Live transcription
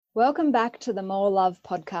Welcome back to the More Love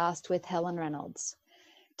podcast with Helen Reynolds.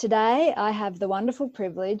 Today, I have the wonderful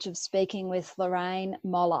privilege of speaking with Lorraine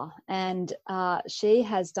Moller, and she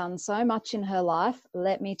has done so much in her life.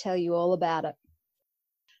 Let me tell you all about it.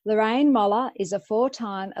 Lorraine Moller is a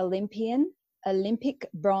four-time Olympian, Olympic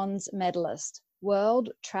bronze medalist, world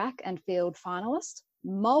track and field finalist,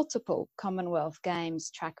 multiple Commonwealth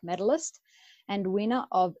Games track medalist, and winner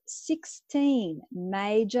of 16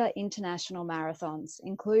 major international marathons,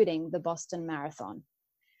 including the Boston Marathon.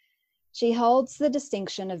 She holds the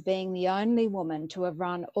distinction of being the only woman to have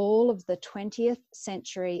run all of the 20th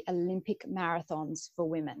century Olympic marathons for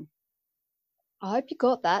women. I hope you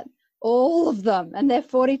got that. All of them, and they're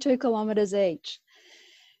 42 kilometres each.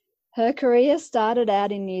 Her career started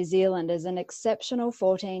out in New Zealand as an exceptional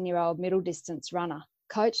 14-year-old middle distance runner,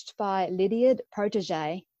 coached by Lydiard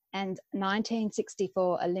Protégé and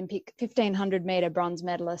 1964 Olympic 1500 metre bronze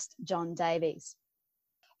medalist John Davies.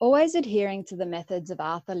 Always adhering to the methods of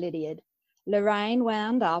Arthur Lydiard, Lorraine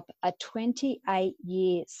wound up a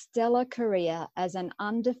 28-year stellar career as an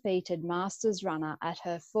undefeated masters runner at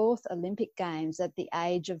her fourth Olympic Games at the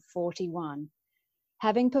age of 41,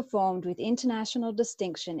 having performed with international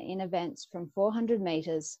distinction in events from 400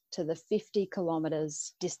 metres to the 50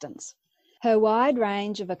 kilometres distance. Her wide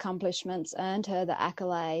range of accomplishments earned her the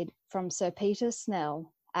accolade from Sir Peter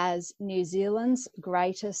Snell as New Zealand's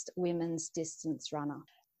greatest women's distance runner.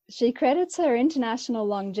 She credits her international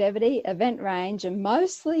longevity, event range, and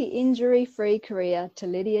mostly injury-free career to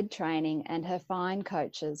Lydiard training and her fine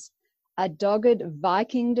coaches, a dogged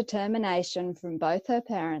Viking determination from both her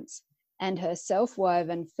parents, and her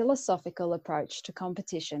self-woven philosophical approach to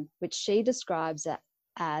competition, which she describes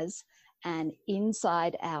as an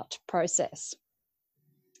inside-out process.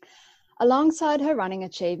 Alongside her running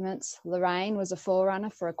achievements, Lorraine was a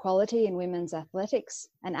forerunner for equality in women's athletics,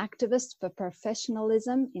 an activist for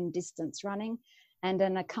professionalism in distance running, and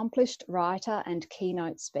an accomplished writer and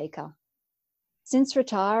keynote speaker. Since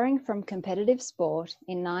retiring from competitive sport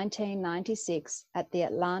in 1996 at the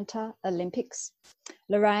Atlanta Olympics,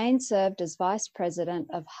 Lorraine served as Vice President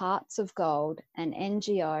of Hearts of Gold, an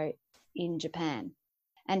NGO in Japan,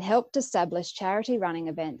 and helped establish charity running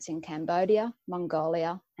events in Cambodia,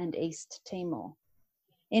 Mongolia, and East Timor.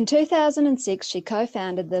 In 2006, she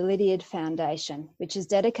co-founded the Lydiard Foundation, which is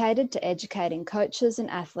dedicated to educating coaches and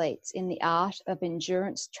athletes in the art of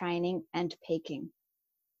endurance training and peaking.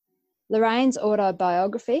 Lorraine's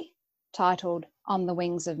autobiography, titled On the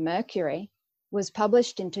Wings of Mercury, was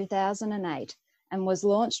published in 2008 and was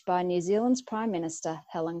launched by New Zealand's Prime Minister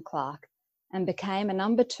Helen Clark and became a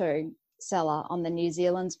number 2 seller on the New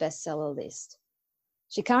Zealand's bestseller list.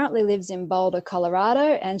 She currently lives in Boulder, Colorado,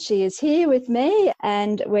 and she is here with me,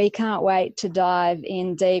 and we can't wait to dive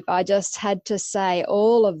in deep. I just had to say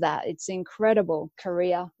all of that. It's incredible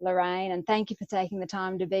career, Lorraine, and thank you for taking the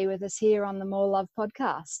time to be with us here on the More Love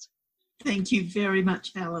podcast. Thank you very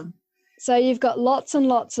much, Helen. So you've got lots and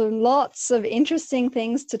lots of interesting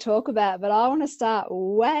things to talk about, but I want to start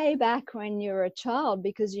way back when you were a child,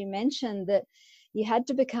 because you mentioned that you had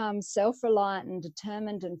to become self-reliant and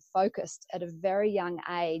determined and focused at a very young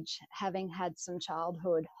age, having had some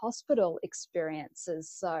childhood hospital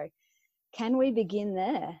experiences. So can we begin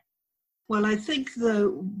there? Well, I think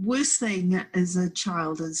the worst thing as a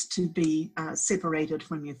child is to be separated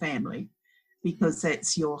from your family, because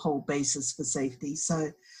that's your whole basis for safety.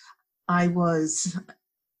 So I was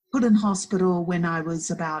put in hospital when I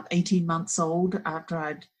was about 18 months old after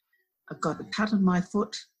I'd got a cut in my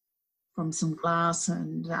foot from some glass,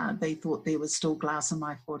 and they thought there was still glass in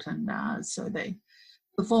my foot, and so they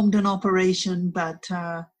performed an operation, but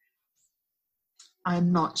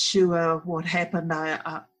I'm not sure what happened.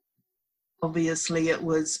 Obviously it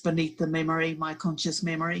was beneath the memory, my conscious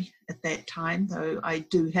memory at that time, though I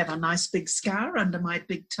do have a nice big scar under my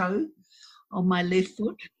big toe on my left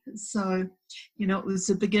foot. So, it was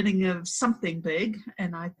the beginning of something big,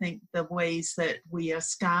 and I think the ways that we are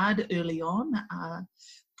scarred early on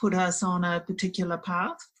put us on a particular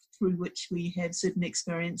path through which we have certain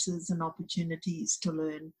experiences and opportunities to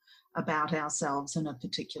learn about ourselves in a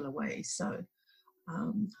particular way. So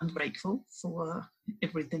I'm grateful for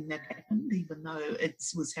everything that happened, even though it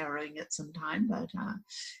was harrowing at some time, but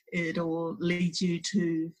it all leads you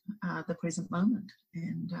to the present moment.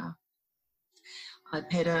 And I've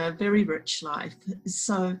had a very rich life.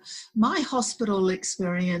 So my hospital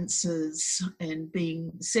experiences and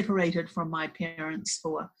being separated from my parents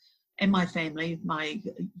and my family,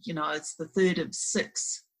 it's the third of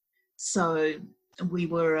 6. So we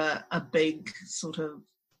were a big sort of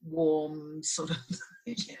warm, sort of,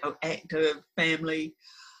 active family.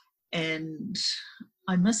 And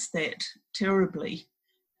I miss that terribly.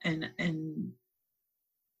 and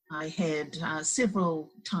I had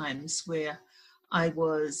several times where I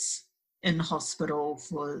was in hospital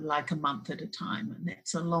for like a month at a time, and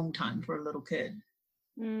that's a long time for a little kid.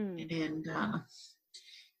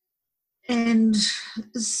 And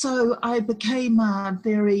so I became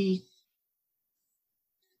very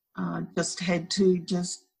just had to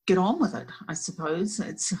just get on with it, I suppose.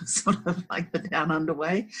 It's sort of like the down under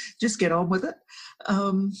way, just get on with it.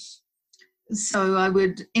 So I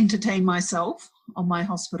would entertain myself on my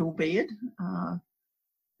hospital bed.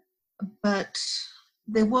 But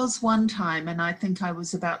there was one time, and I think I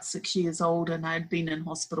was about 6 years old, and I'd been in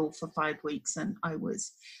hospital for 5 weeks, and I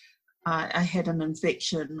had an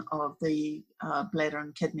infection of the bladder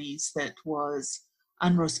and kidneys that was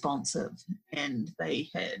unresponsive, and they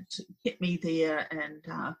had kept me there, and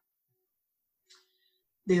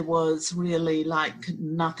there was really like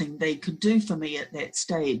nothing they could do for me at that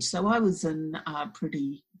stage. So I was in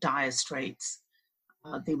pretty dire straits.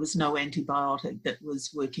 There was no antibiotic that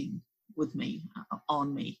was working with me,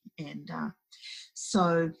 on me. And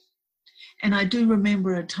I do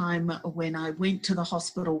remember a time when I went to the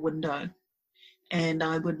hospital window and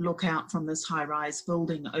I would look out from this high-rise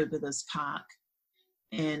building over this park,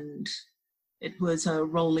 and it was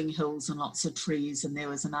rolling hills and lots of trees, and there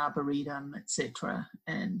was an arboretum, etc.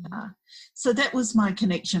 And so that was my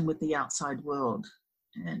connection with the outside world.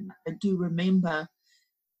 And I do remember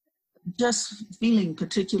just feeling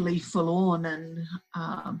particularly forlorn, and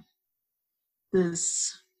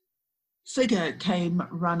this figure came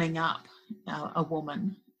running up, a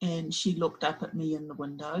woman, and she looked up at me in the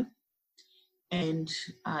window, and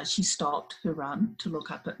she stopped her run to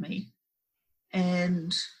look up at me.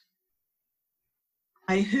 And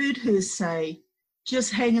I heard her say,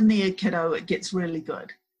 "Just hang in there, kiddo, it gets really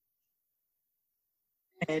good."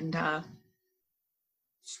 And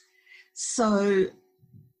so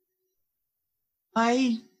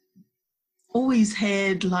I always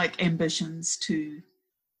had like ambitions to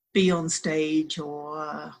be on stage, or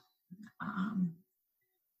I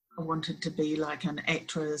wanted to be like an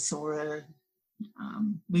actress or a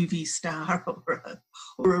movie star,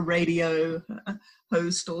 or a radio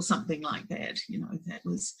host or something like that. You know, that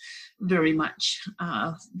was very much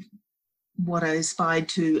what I aspired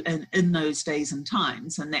to in those days and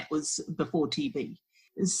times, and that was before TV.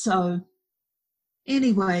 So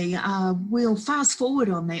anyway, we'll fast forward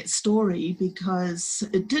on that story because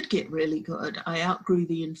it did get really good. I outgrew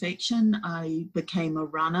the infection. I became a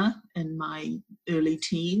runner in my early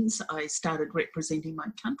teens. I started representing my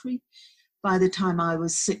country by the time I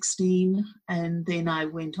was 16, and then I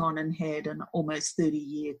went on and had an almost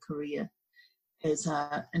 30-year career as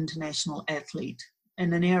an international athlete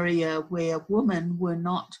in an area where women were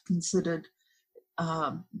not considered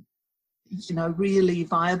really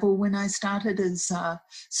viable when I started. As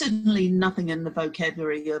certainly nothing in the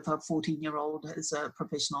vocabulary of a 14-year-old as a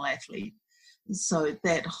professional athlete. So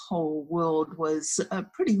that whole world was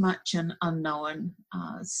pretty much an unknown.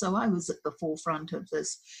 So I was at the forefront of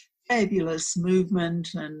this fabulous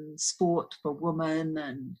movement and sport for women,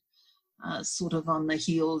 and sort of on the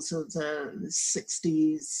heels of the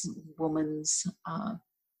 60s women's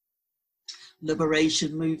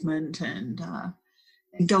liberation movement, and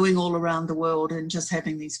going all around the world and just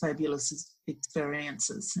having these fabulous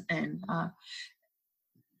experiences. And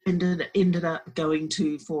ended up going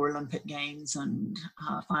to 4 Olympic Games, and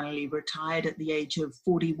finally retired at the age of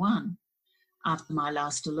 41 after my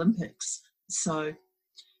last Olympics. So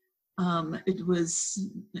it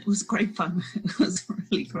was great fun. It was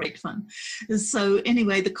really great fun. So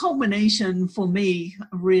anyway, the culmination for me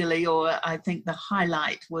really, or I think the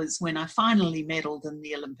highlight, was when I finally medaled in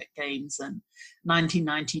the Olympic Games in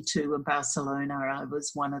 1992 in Barcelona. I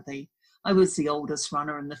was the oldest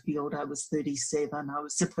runner in the field. I was 37. I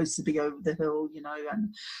was supposed to be over the hill,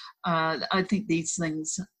 and I think these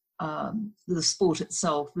things, the sport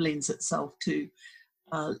itself lends itself to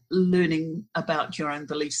learning about your own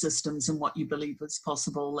belief systems and what you believe is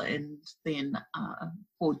possible, and then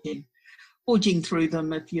forging through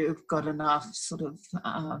them if you've got enough sort of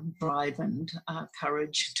drive and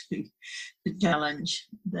courage to challenge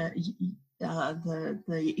the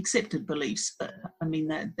accepted beliefs. But I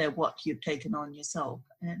mean, they're what you've taken on yourself.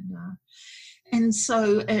 And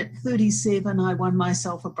so at 37, I won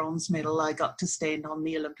myself a bronze medal. I got to stand on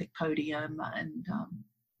the Olympic podium and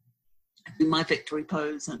do my victory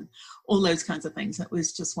pose and all those kinds of things. It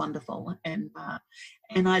was just wonderful. And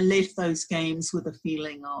I left those games with a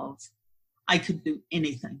feeling of I could do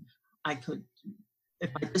anything. I could,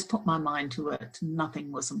 if I just put my mind to it,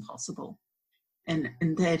 nothing was impossible. And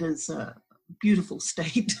that is a beautiful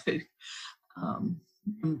state to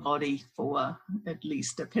embody for at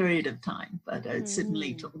least a period of time, but it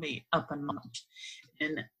certainly took me up a notch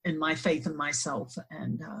in my faith in myself.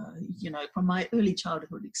 And, from my early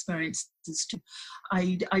childhood experiences too,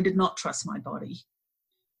 I did not trust my body.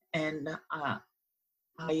 And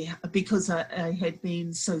because I had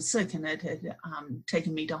been so sick, and it had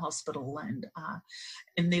taken me to hospital, and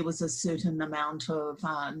there was a certain amount of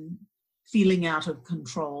feeling out of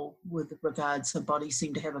control with regards. The body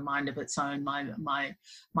seemed to have a mind of its own. My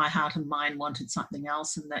heart and mind wanted something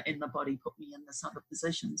else, and the body put me in this other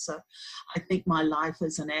position. So I think my life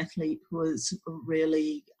as an athlete was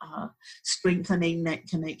really strengthening that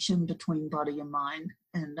connection between body and mind,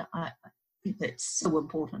 and I think that's so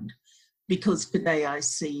important, because today I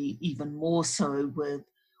see even more so with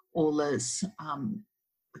all this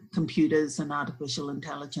computers and artificial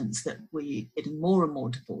intelligence that we're getting more and more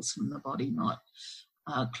divorced from the body, not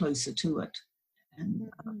closer to it. And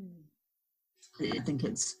I think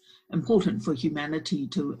it's important for humanity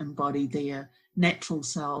to embody their natural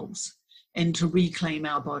selves and to reclaim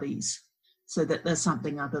our bodies, so that there's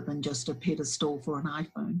something other than just a pedestal for an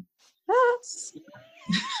iPhone.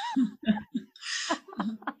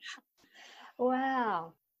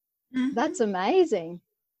 Wow, that's amazing.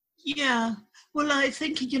 Yeah, well, I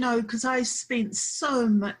think, because I spent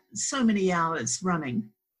so many hours running,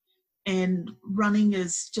 and running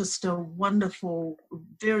is just a wonderful,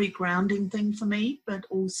 very grounding thing for me, but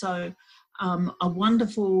also a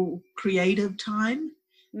wonderful creative time.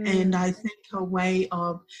 And I think a way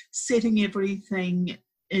of setting everything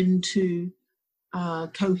into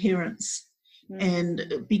coherence.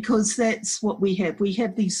 And because that's what we have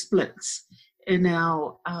these splits in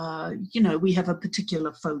our, we have a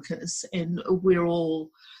particular focus, and we're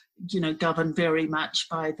all, governed very much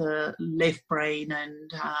by the left brain,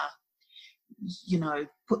 and,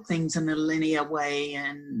 put things in a linear way,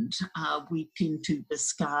 and we tend to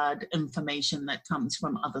discard information that comes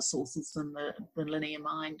from other sources than the linear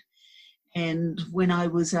mind. And when I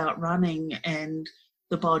was out running, and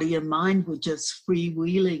the body and mind were just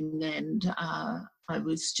freewheeling, and I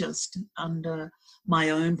was just under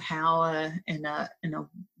my own power in a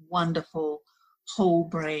wonderful whole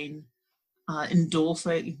brain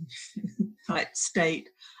endorphin type state.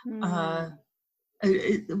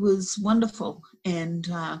 It was wonderful, and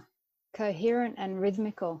coherent and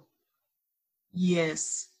rhythmical.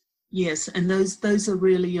 Yes, and those are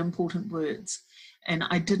really important words. And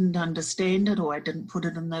I didn't understand it, or I didn't put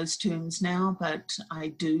it in those terms now, but I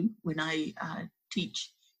do when I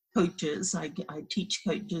teach coaches. I teach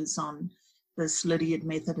coaches on this Lydiard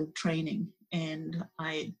method of training, and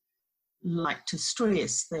I like to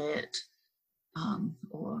stress that,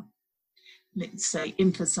 or let's say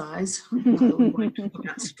emphasize, we won't talk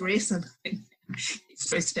about stress and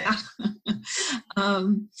stressed out.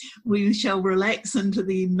 We shall relax into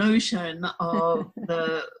the notion of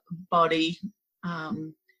the body,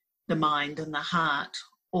 the mind and the heart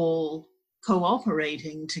all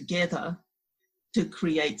cooperating together to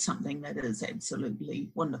create something that is absolutely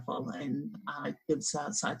wonderful, and gives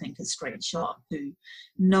us, I think, a straight shot to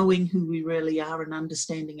knowing who we really are and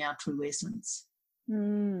understanding our true essence.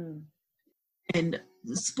 And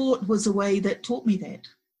the sport was a way that taught me that.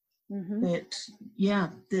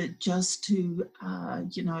 That just to,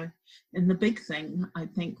 and the big thing, I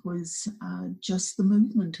think, was just the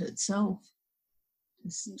movement itself.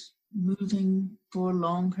 Just moving for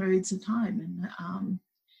long periods of time, and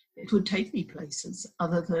it would take me places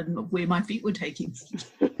other than where my feet were taking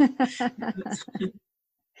me.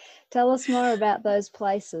 Tell us more about those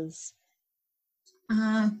places.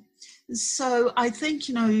 So I think,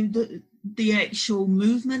 the actual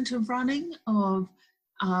movement of running, of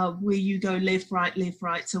where you go left,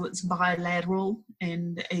 right, so it's bilateral,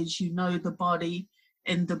 and as you know, the body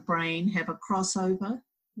and the brain have a crossover.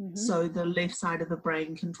 So the left side of the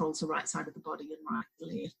brain controls the right side of the body, and right,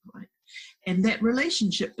 left, right. And that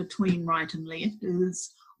relationship between right and left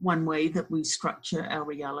is one way that we structure our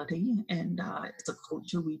reality. And as a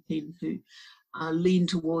culture, we tend to lean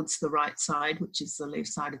towards the right side, which is the left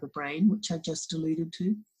side of the brain, which I just alluded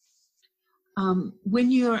to. When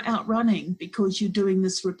you're out running, because you're doing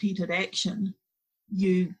this repeated action,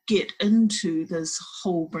 you get into this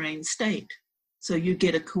whole brain state. So you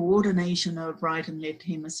get a coordination of right and left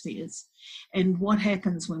hemispheres. And what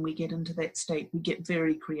happens when we get into that state? We get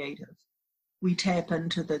very creative. We tap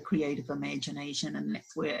into the creative imagination, and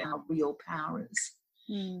that's where our real power is.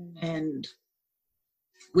 And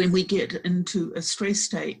when we get into a stress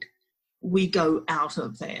state, we go out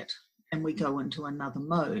of that and we go into another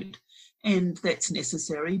mode. And that's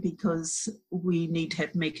necessary because we need to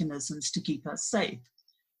have mechanisms to keep us safe.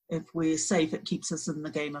 if we're safe, it keeps us in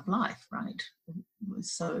the game of life, right?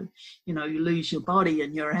 So, you know, you lose your body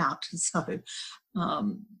and you're out.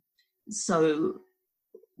 So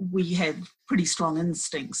we have pretty strong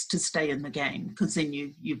instincts to stay in the game, because then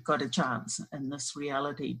you've got a chance in this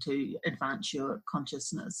reality to advance your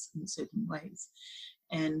consciousness in certain ways.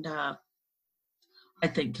 And I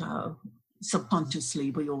think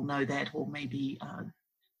subconsciously we all know that, or maybe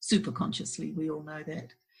super consciously we all know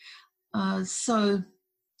that. So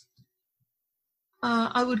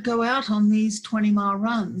I would go out on these 20-mile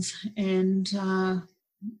runs and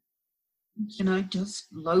you know, just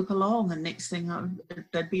lope along, and next thing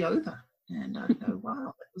they'd be over, and I'd go,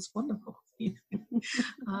 wow, that was wonderful.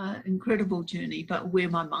 Incredible journey. But where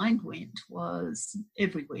my mind went was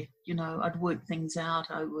everywhere. You know, I'd work things out.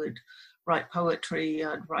 I would write poetry,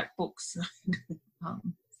 I'd write books,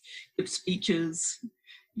 give speeches,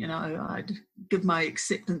 you know, I'd give my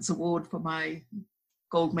acceptance award for my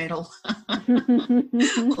gold medal,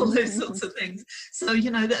 all those sorts of things. So,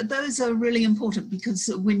 you know, those are really important, because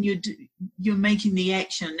when you're making the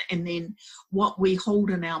action, and then what we hold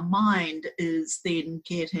in our mind is then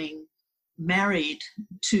getting married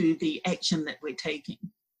to the action that we're taking.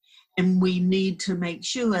 And we need to make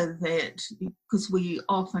sure that, because we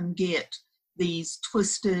often get these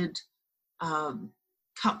twisted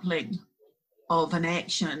coupling of an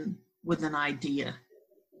action with an idea.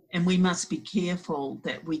 And we must be careful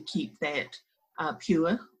that we keep that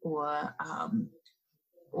pure or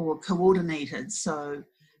coordinated. So,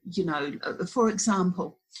 you know, for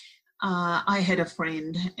example, I had a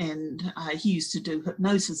friend, and he used to do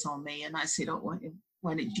hypnosis on me, and I said, oh,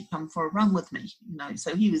 why don't you come for a run with me? You know,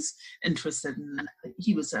 so he was interested in,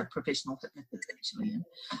 he was a professional hypnotist actually,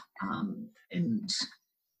 and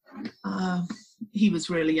he was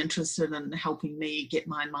really interested in helping me get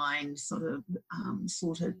my mind sort of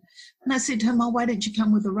sorted. And I said to him, oh, why don't you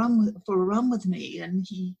come for a run with me? And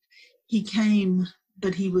he came,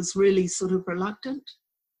 but he was really sort of reluctant.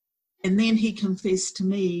 And then he confessed to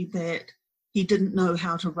me that he didn't know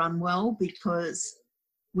how to run well, because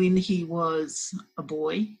when he was a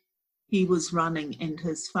boy, he was running and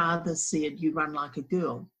his father said, you run like a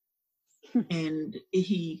girl. And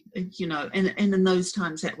he, you know, and in those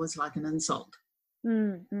times that was like an insult.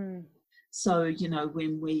 Mm-hmm. So, you know,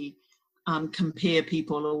 when we compare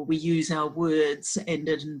people, or we use our words, and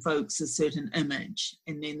it invokes a certain image,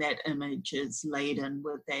 and then that image is laden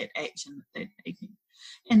with that action that they're taking.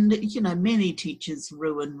 And, you know, many teachers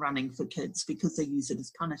ruin running for kids because they use it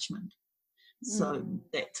as punishment. So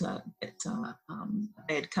that's a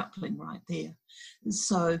bad coupling right there.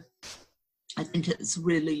 So I think it's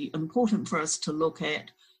really important for us to look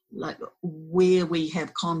at, like, where we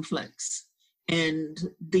have conflicts, and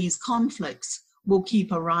these conflicts will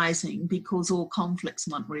keep arising because all conflicts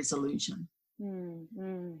want resolution.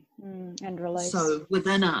 And release. So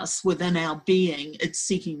within us, within our being, it's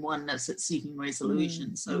seeking oneness, it's seeking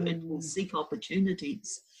resolution. So it will seek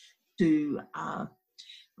opportunities to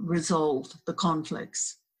resolve the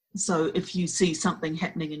conflicts. So if you see something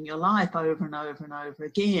happening in your life over and over and over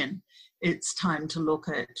again, it's time to look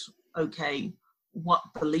at, okay, what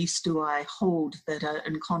beliefs do I hold that are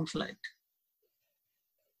in conflict,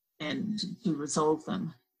 and to resolve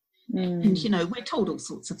them. And, you know, we're told all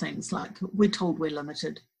sorts of things, like we're told we're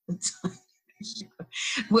limited. It's,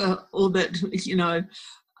 well, or that, you know,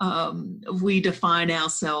 we define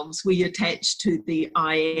ourselves, we attach to the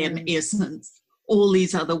I am essence, all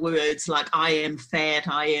these other words like I am fat,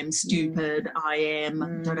 I am stupid, I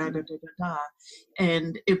am da da da da da da.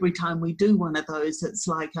 And every time we do one of those, it's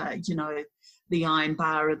like, you know, the iron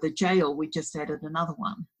bar of the jail, we just added another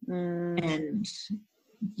one. And,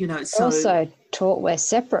 you know, so also taught we're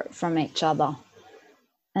separate from each other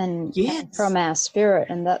and from our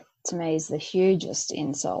spirit, and that to me is the hugest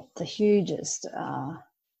insult, the hugest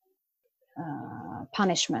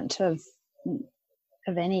punishment of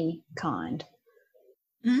any kind.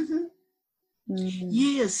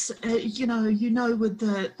 Yes, you know, with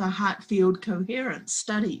the heart field coherence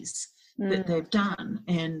studies that they've done,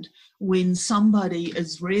 and when somebody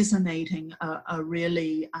is resonating a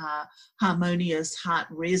really harmonious heart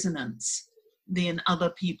resonance, then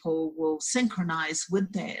other people will synchronize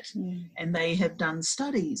with that. And they have done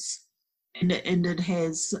studies, and it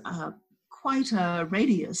has quite a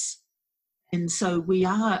radius. And so we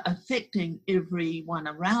are affecting everyone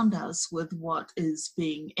around us with what is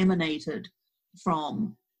being emanated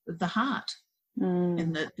from the heart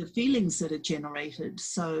and the feelings that are generated.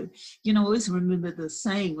 So, you know, always remember the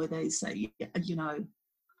saying where they say, you know,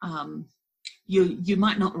 you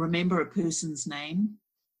might not remember a person's name,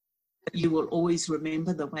 but you will always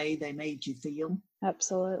remember the way they made you feel.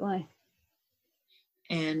 Absolutely.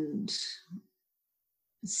 And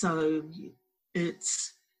so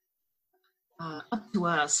it's up to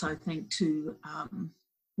us, I think, to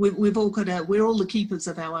we're all the keepers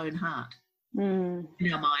of our own heart, in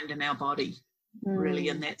our mind and our body, really,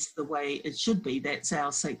 and that's the way it should be. That's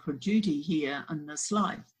our sacred duty here in this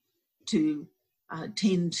life, to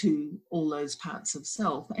tend to all those parts of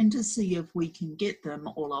self and to see if we can get them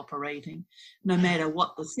all operating, no matter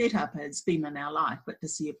what the setup has been in our life, but to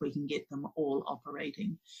see if we can get them all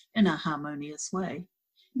operating in a harmonious way.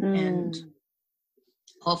 And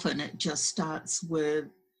often it just starts with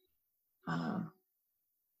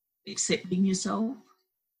accepting yourself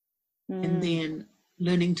and then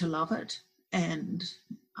learning to love it. And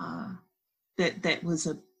that was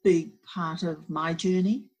a big part of my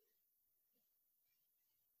journey.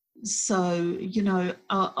 So, you know,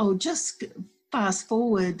 I'll just fast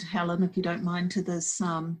forward, Helen, if you don't mind, to this.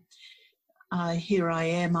 Here I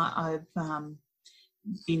am. I've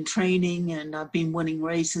been training and I've been winning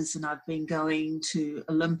races and I've been going to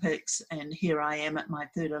Olympics, and here I am at my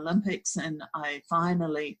third Olympics, and I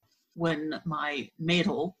finally win my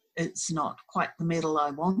medal. It's not quite the medal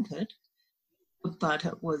I wanted, but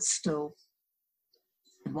it was still,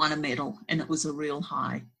 I won a medal, and it was a real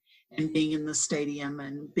high. And being in the stadium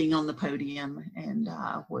and being on the podium and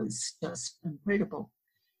was just incredible.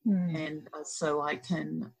 And so I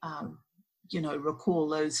can, you know, recall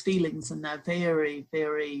those feelings, and they're very,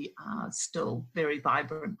 very, still very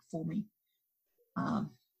vibrant for me.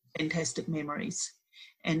 Fantastic memories.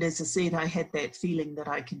 And as I said, I had that feeling that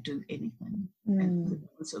I could do anything. And it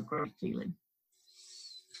was a great feeling.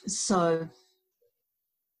 So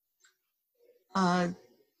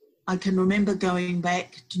I can remember going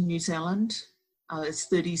back to New Zealand. I was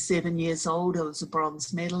 37 years old. I was a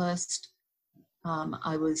bronze medalist.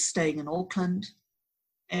 I was staying in Auckland,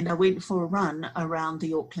 and I went for a run around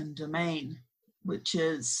the Auckland Domain, which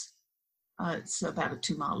is, it's about a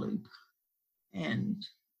 2-mile loop. And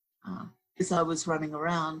as I was running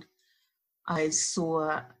around, I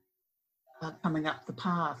saw coming up the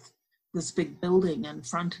path this big building in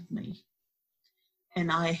front of me. And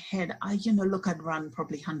I'd run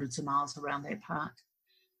probably hundreds of miles around that park.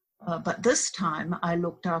 But this time I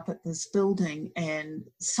looked up at this building and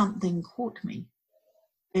something caught me.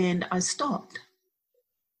 And I stopped.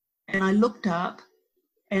 And I looked up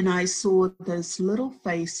and I saw this little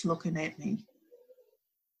face looking at me.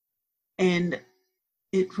 And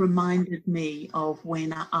it reminded me of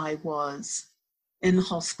when I was in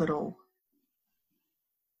hospital.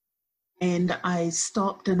 And I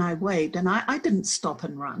stopped and I waved, and I didn't stop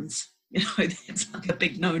in runs. You know, that's like a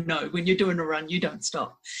big no-no. When you're doing a run, you don't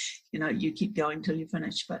stop. You know, you keep going till you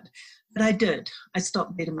finish. But I did. I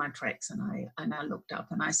stopped dead in my tracks, and I looked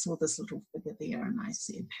up and I saw this little figure there, and I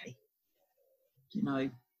said, hey, you know,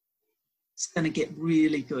 it's going to get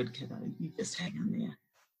really good, kiddo. You just hang in there.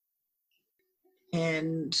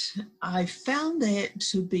 And I found that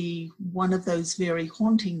to be one of those very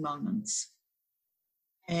haunting moments.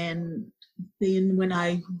 And then when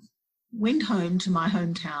I went home to my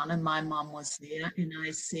hometown and my mum was there,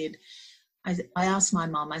 and I asked my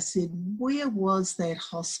mum, I said, where was that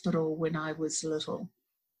hospital when I was little?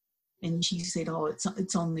 And she said, oh,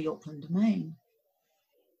 it's on the Auckland Domain.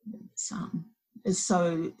 So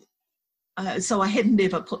I hadn't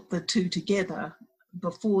ever put the two together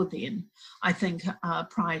before then. I think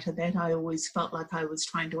prior to that, I always felt like I was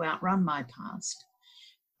trying to outrun my past.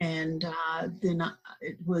 And then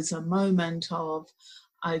it was a moment of,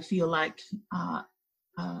 I feel like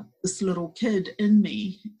this little kid in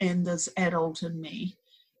me and this adult in me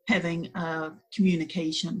having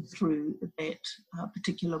communication through that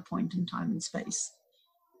particular point in time and space.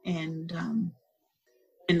 And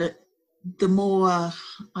the more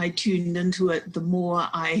I tuned into it, the more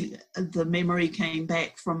the memory came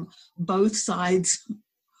back from both sides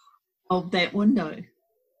of that window.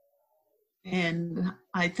 And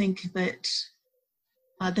I think that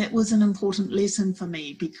that was an important lesson for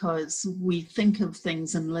me, because we think of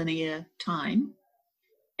things in linear time,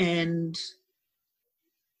 and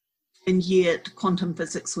yet quantum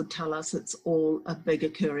physics would tell us it's all a big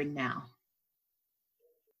occurring now.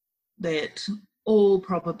 That all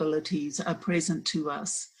probabilities are present to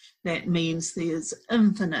us. That means there's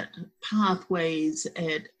infinite pathways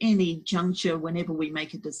at any juncture whenever we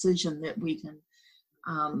make a decision that we can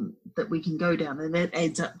go down, and that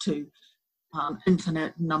adds up to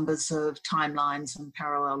infinite numbers of timelines and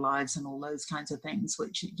parallel lives and all those kinds of things,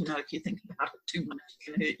 which, you know, if you think about it too much,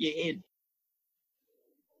 it can hurt your head.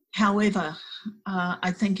 However,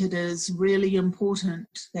 I think it is really important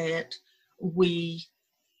that we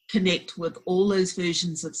connect with all those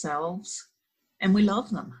versions of selves and we love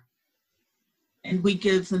them. and we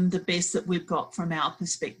give them the best that we've got from our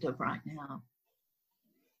perspective right now.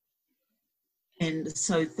 And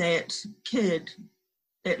so that kid,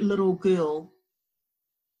 that little girl,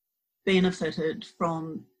 benefited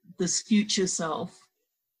from this future self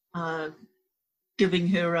giving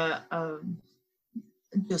her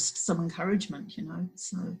just some encouragement, you know.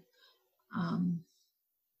 So,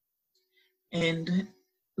 and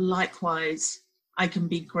likewise, I can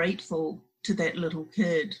be grateful to that little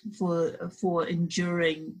kid for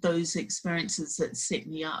enduring those experiences that set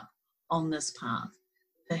me up on this path,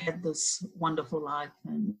 to have this wonderful life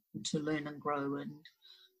and to learn and grow and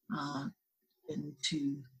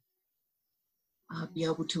to be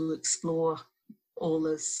able to explore all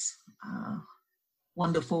this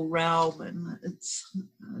wonderful realm and its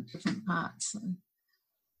different parts. So,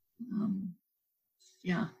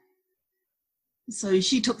 yeah. So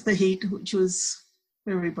she took the heat, which was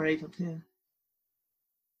very brave of her.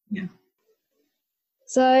 Yeah.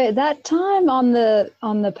 So that time on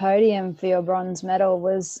the podium for your bronze medal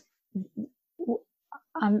was,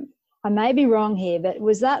 I may be wrong here, but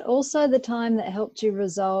was that also the time that helped you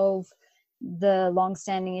resolve the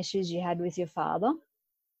long-standing issues you had with your father?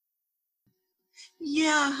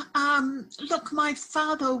 Yeah. Look, my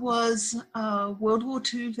father was a World War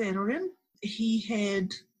II veteran. He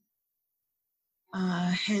had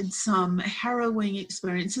had some harrowing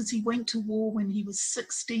experiences. He went to war when he was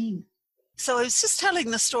 16. So I was just telling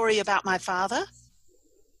the story about my father.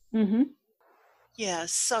 Mm-hmm. Yeah,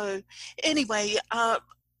 so anyway,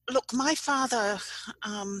 look, my father,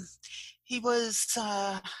 he was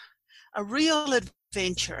a real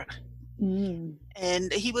adventurer. Mm.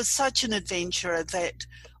 And he was such an adventurer that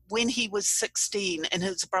when he was 16 and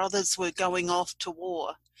his brothers were going off to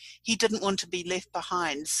war, he didn't want to be left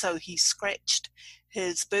behind. So he scratched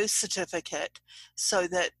his birth certificate so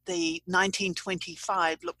that the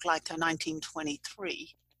 1925 looked like a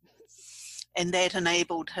 1923. And that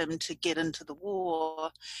enabled him to get into the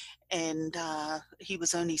war. And he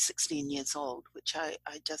was only 16 years old, which I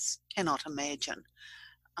just cannot imagine.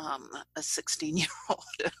 A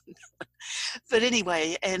 16-year-old. But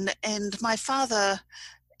anyway, and my father,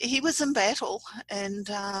 he was in battle, and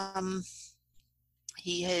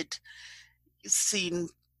he had seen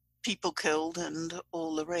people killed and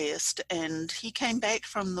all the rest, and he came back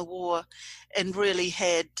from the war and really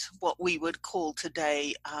had what we would call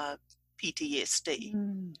today PTSD.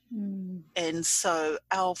 Mm. And so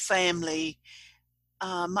our family,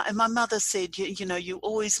 my mother said, you know, you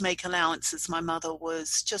always make allowances. My mother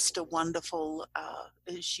was just a wonderful,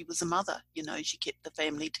 she was a mother, you know, she kept the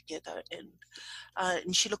family together,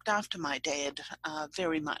 and she looked after my dad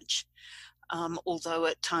very much. Although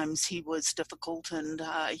at times he was difficult, and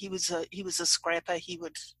he was a scrapper. He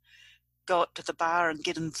would go up to the bar and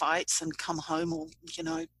get in fights and come home all, you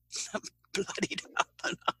know, bloodied up.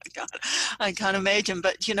 And I can't imagine.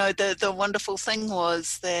 But, you know, the wonderful thing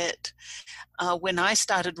was that when I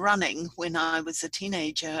started running, when I was a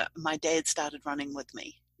teenager, my dad started running with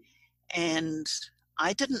me. And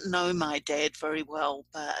I didn't know my dad very well,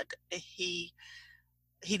 but he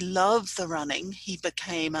loved the running. He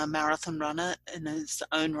became a marathon runner in his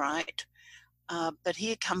own right. But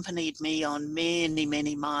he accompanied me on many,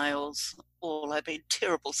 many miles. All I had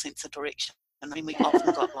terrible sense of direction. I mean, we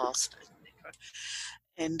often got lost.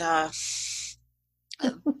 And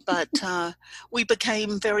but we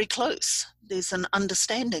became very close. There's an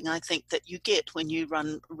understanding, I think, that you get when you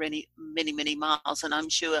run many, many miles, and I'm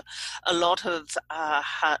sure a lot of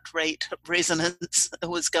heart rate resonance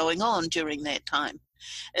was going on during that time,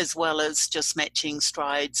 as well as just matching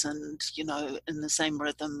strides and, you know, in the same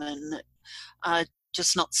rhythm, and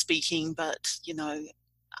just not speaking, but, you know,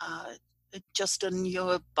 just in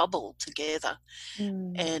your bubble together.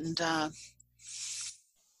 And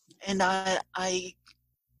I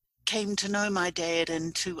came to know my dad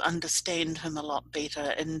and to understand him a lot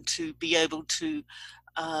better, and to be able to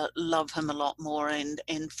love him a lot more,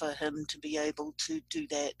 and for him to be able to do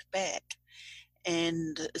that back.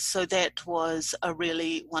 And so that was a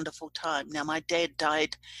really wonderful time. Now, my dad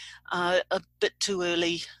died a bit too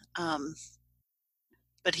early,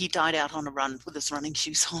 but he died out on a run with his running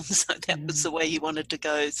shoes on, so that was the way he wanted to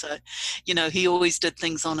go. So, you know, he always did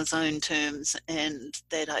things on his own terms, and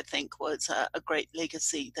that, I think, was a great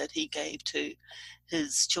legacy that he gave to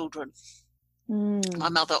his children. My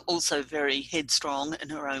mother, also very headstrong in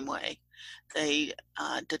her own way. They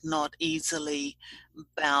did not easily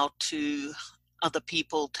bow to other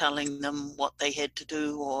people telling them what they had to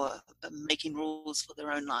do or making rules for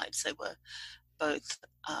their own lives. They were both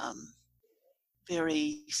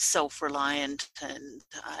very self-reliant and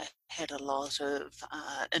had a lot of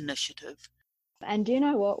initiative. And do you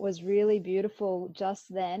know what was really beautiful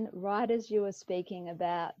just then? Right as you were speaking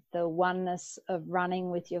about the oneness of running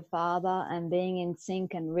with your father and being in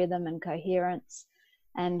sync and rhythm and coherence,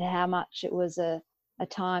 and how much it was a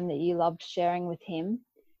time that you loved sharing with him,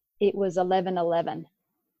 it was 11:11.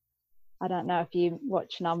 I don't know if you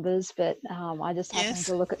watch numbers, but I just happened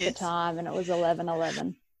to look at the time and it was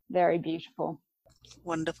 11:11. Very beautiful.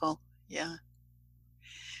 Wonderful. Yeah.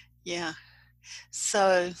 Yeah.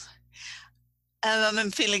 So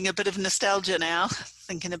I'm feeling a bit of nostalgia now,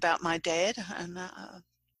 thinking about my dad. And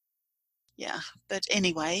yeah, but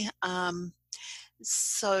anyway,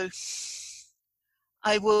 so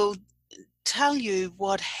I will tell you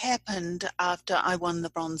what happened after I won the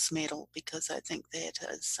bronze medal, because I think that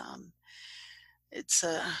is, it's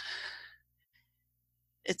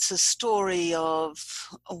a story of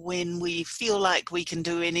when we feel like we can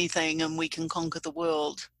do anything and we can conquer the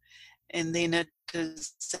world. And then it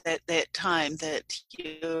is at that time that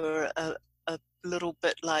you're a little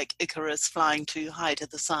bit like Icarus flying too high to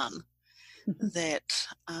the sun, that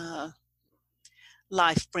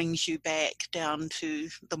life brings you back down to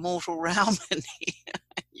the mortal realm, and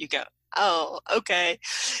you go, oh, okay,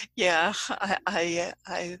 yeah,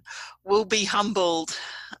 I will be humbled.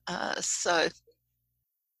 So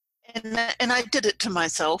I did it to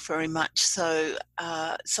myself very much. So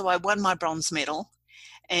so I won my bronze medal.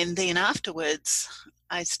 And then afterwards,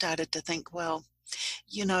 I started to think, well,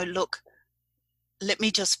 you know, look, let me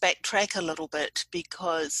just backtrack a little bit,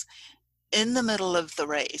 because in the middle of the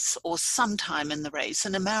race, or sometime in the race,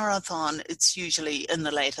 in a marathon, it's usually in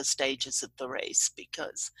the later stages of the race,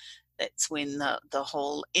 because that's when the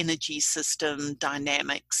whole energy system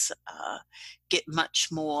dynamics get much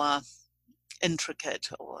more intricate,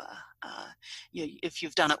 or if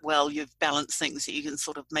you've done it well, you've balanced things, so you can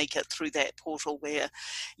sort of make it through that portal where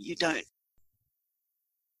you don't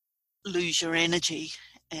lose your energy,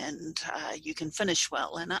 and you can finish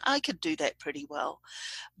well. And I could do that pretty well.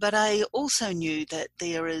 But I also knew that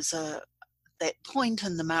there is that point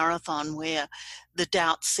in the marathon where the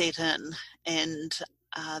doubt set in, and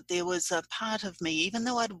there was a part of me, even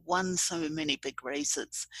though I'd won so many big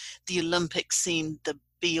races, the Olympics seemed the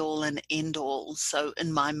be-all and end-all. So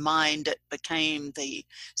in my mind, it became the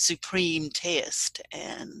supreme test.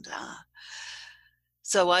 And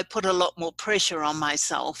so I put a lot more pressure on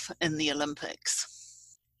myself in the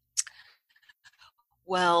Olympics.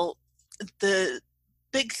 Well, the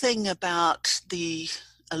big thing about the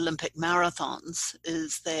Olympic marathons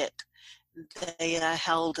is that they are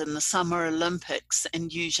held in the Summer Olympics,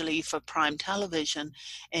 and usually for prime television.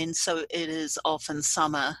 And so it is often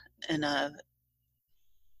summer in a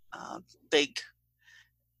big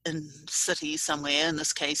city somewhere, in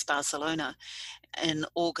this case Barcelona, in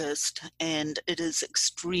August, and it is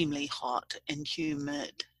extremely hot and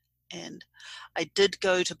humid. And I did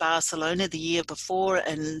go to Barcelona the year before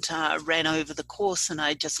and ran over the course, and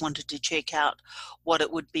I just wanted to check out what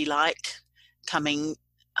it would be like coming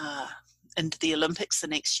into the Olympics the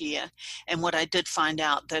next year. And what I did find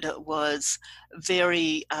out, that it was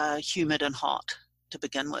very humid and hot to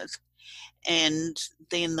begin with. And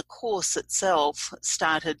then the course itself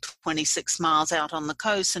started 26 miles out on the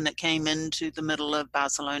coast, and it came into the middle of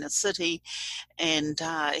Barcelona city, and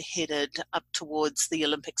headed up towards the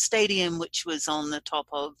Olympic Stadium, which was on the top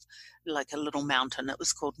of like a little mountain. It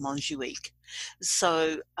was called Montjuic.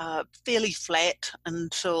 So fairly flat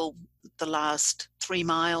until the last 3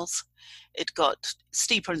 miles. It got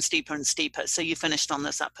steeper and steeper and steeper. So you finished on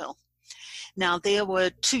this uphill. Now, there were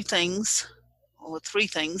 2 things or 3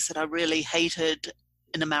 things that I really hated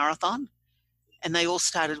in a marathon, and they all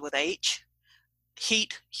started with H: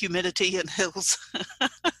 heat, humidity, and hills.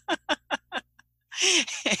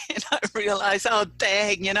 And I realized, oh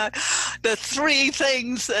dang, the 3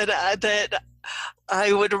 things that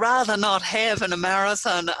I would rather not have in a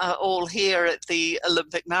marathon are all here at the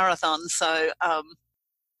Olympic Marathon. So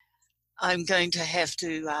I'm going to have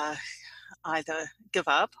to either give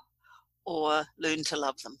up or learn to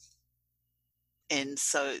love them. And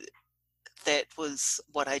so that was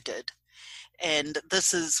what I did. And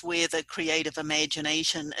this is where the creative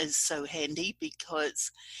imagination is so handy,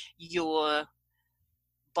 because your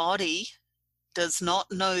body does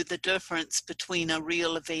not know the difference between a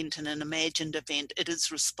real event and an imagined event. It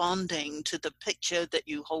is responding to the picture that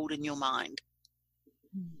you hold in your mind.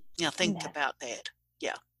 Now think about that.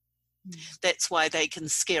 Yeah. That's why they can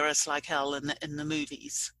scare us like hell in the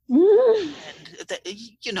movies. And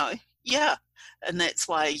that, yeah. And that's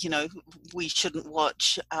why, we shouldn't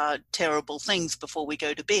watch terrible things before we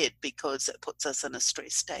go to bed, because it puts us in a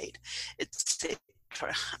stress state, etc.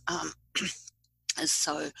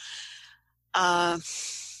 So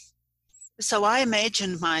So I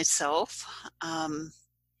imagined myself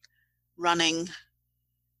running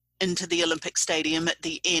into the Olympic Stadium at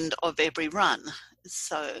the end of every run.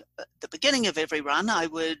 So at the beginning of every run, I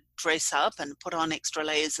would dress up and put on extra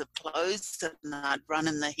layers of clothes, and I'd run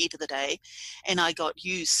in the heat of the day. And I got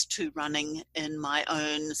used to running in my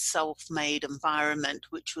own self-made environment,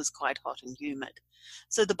 which was quite hot and humid.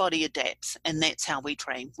 So the body adapts, and that's how we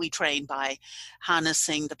train. We train by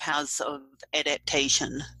harnessing the powers of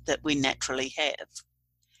adaptation that we naturally have.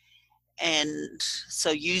 And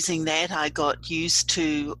so using that, I got used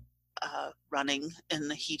to running in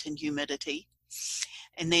the heat and humidity.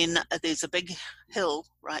 And then there's a big hill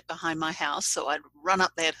right behind my house, so I'd run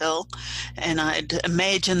up that hill, and I'd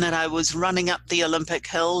imagine that I was running up the Olympic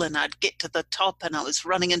hill, and I'd get to the top and I was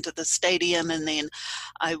running into the stadium, and then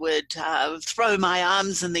I would throw my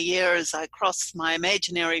arms in the air as I crossed my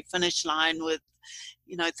imaginary finish line with,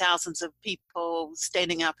 you know, thousands of people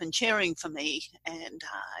standing up and cheering for me, and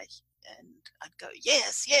I'd go,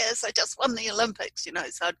 yes, yes, I just won the Olympics, you know,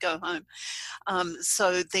 so I'd go home.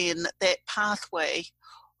 So then that pathway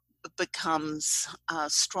becomes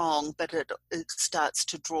strong, but it starts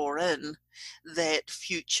to draw in that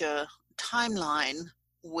future timeline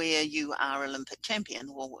where you are Olympic champion,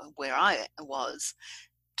 or where I was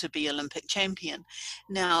to be Olympic champion.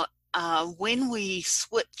 Now, when we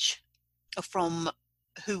switch from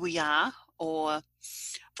who we are, or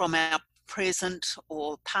from our present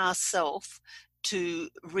or past self, to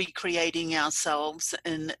recreating ourselves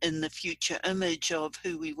in the future image of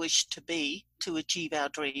who we wish to be to achieve our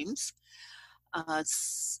dreams,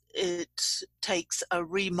 it takes a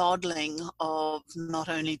remodeling of not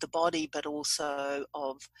only the body, but also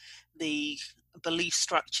of the belief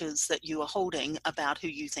structures that you are holding about who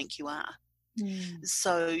you think you are.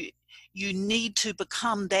 So you need to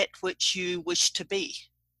become that which you wish to be.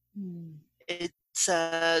 It's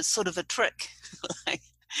sort of a trick.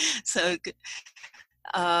 So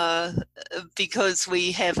because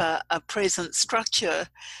we have a present structure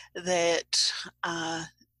that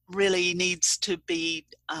really needs to be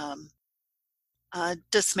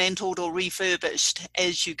dismantled or refurbished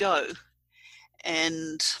as you go,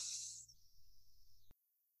 and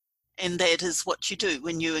that is what you do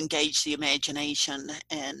when you engage the imagination,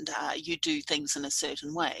 and you do things in a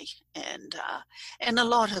certain way, and a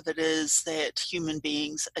lot of it is that human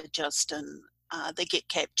beings adjust, and they get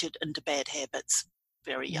captured into bad habits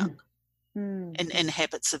very young. And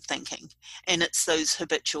habits of thinking, and it's those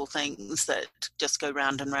habitual things that just go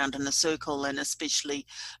round and round in a circle, and especially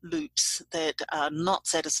loops that are not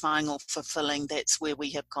satisfying or fulfilling. That's where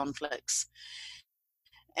we have conflicts.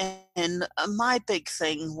 And my big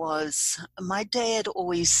thing was, my dad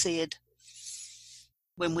always said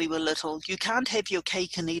when we were little, you can't have your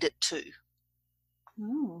cake and eat it too.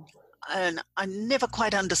 And I never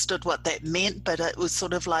quite understood what that meant, but it was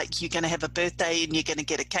sort of like, you're going to have a birthday and you're going to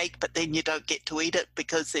get a cake, but then you don't get to eat it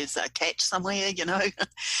because there's a catch somewhere, you know.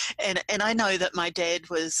 And I know that my dad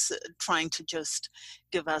was trying to just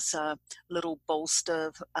give us a little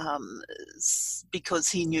bolster, because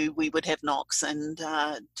he knew we would have knocks, and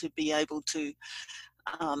to be able to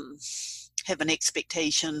have an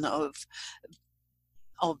expectation of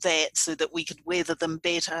that, so that we could weather them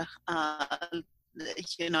better.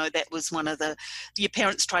 You know, that was one of your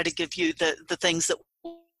parents try to give you the things that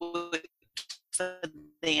work for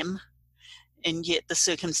them, and yet the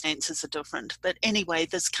circumstances are different. But anyway,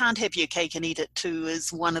 this can't have your cake and eat it too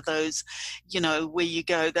is one of those, you know, where you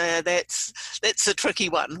go there, that's a tricky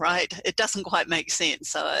one, right? It doesn't quite make sense,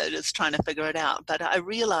 so I was trying to figure it out. But I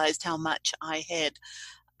realized how much I had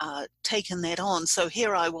taken that on. So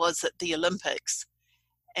here I was at the Olympics,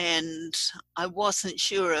 and I wasn't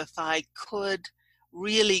sure if I could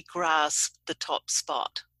really grasp the top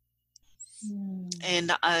spot.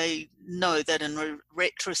 And I know that in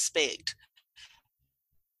retrospect,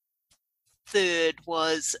 third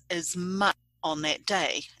was as much on that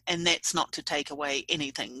day, and that's not to take away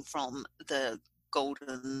anything from the gold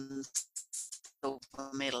and silver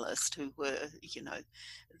medalists who were, you know,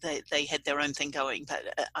 they had their own thing going,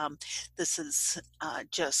 but this is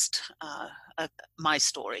just my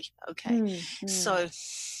story. Okay. So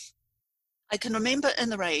I can remember in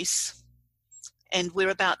the race, and we're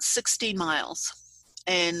about 16 miles,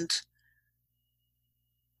 and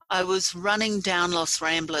I was running down Los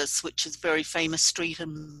Ramblas, which is a very famous street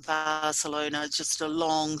in Barcelona, just a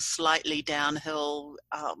long, slightly downhill,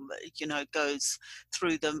 you know, goes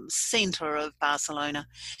through the center of Barcelona.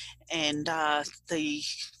 And the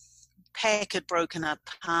pack had broken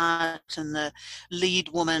apart, and the lead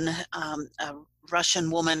woman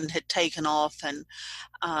Russian woman had taken off, and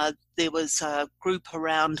there was a group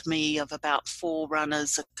around me of about 4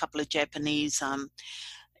 runners, a couple of Japanese,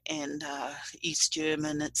 and East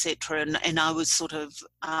German, etc. And I was sort of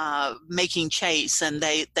making chase, and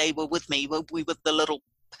they were with me. We were the little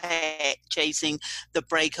pack chasing the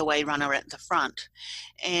breakaway runner at the front.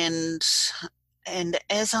 And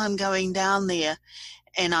as I'm going down there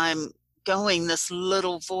and I'm going, this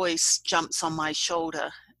little voice jumps on my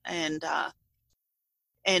shoulder, and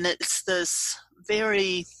it's this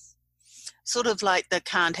very sort of like the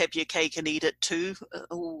can't have your cake and eat it too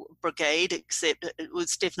brigade, except it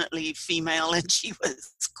was definitely female, and she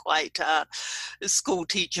was quite school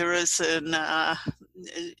teacheress,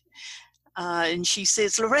 and she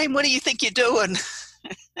says, "Lorraine, what do you think you're doing?"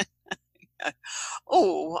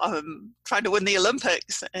 "Oh, I'm trying to win the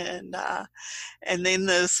Olympics." And then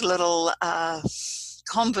this little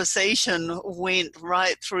conversation went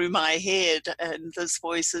right through my head, and this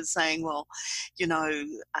voice is saying, "Well, you know,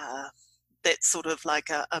 that's sort of like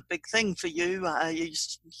a big thing for you.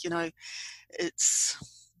 You know, it's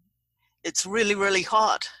really, really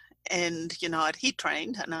hot." And, you know, I'd heat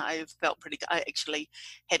trained, and I felt pretty good. I actually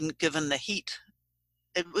hadn't given the heat.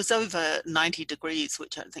 It was over 90 degrees,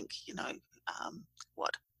 which I think, you know,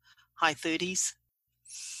 high 30s.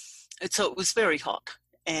 And so it was very hot.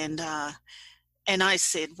 And I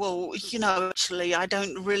said, "Well, you know, actually, I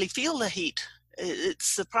don't really feel the heat. It's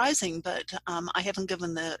surprising, but I haven't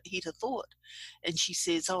given the heat a thought." And she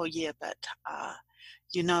says, "Oh, yeah, but,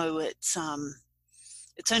 you know, it's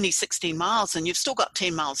only 16 miles and you've still got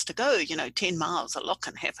 10 miles to go. You know, 10 miles, a lot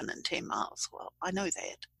can happen in 10 miles. "Well, I know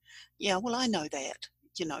that." "Yeah, well, I know that,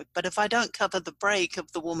 you know, but if I don't cover the break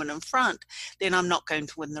of the woman in front, then I'm not going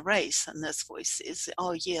to win the race." And this voice says,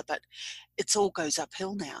 "Oh, yeah, but it all goes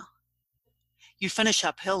uphill now. You finish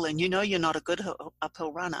uphill and you know you're not a good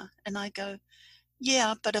uphill runner." And I go,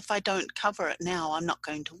 "Yeah, but if I don't cover it now, I'm not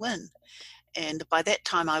going to win." And by that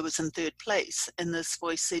time I was in 3rd place. And this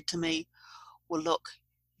voice said to me, "Well, look,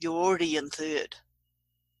 you're already in 3rd.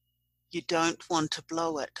 You don't want to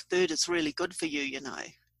blow it. 3rd is really good for you, you know.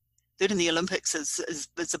 3rd in the Olympics is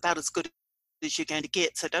about as good as you're going to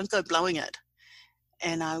get, so don't go blowing it."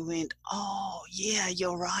 And I went, "Oh, yeah,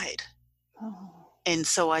 you're right." Oh. And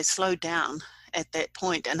so I slowed down at that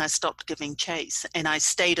point, and I stopped giving chase, and I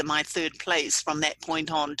stayed in my 3rd place from that point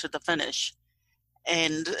on to the finish.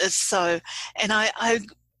 And so, and I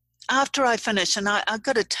after I finished, and I've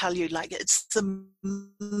got to tell you, like, it's the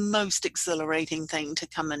most exhilarating thing to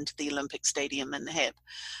come into the Olympic Stadium and have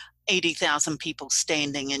 80,000 people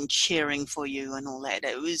standing and cheering for you and all that.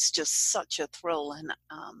 It was just such a thrill, and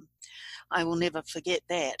I will never forget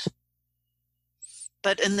that.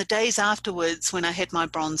 But in the days afterwards, when I had my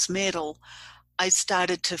bronze medal, I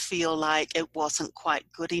started to feel like it wasn't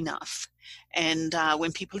quite good enough. And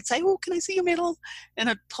when people would say, "Oh, can I see your medal?" And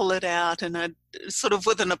I'd pull it out, and I'd sort of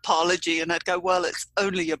with an apology, and I'd go, "Well, it's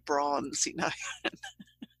only a bronze, you know."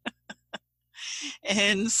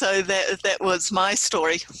 And so that was my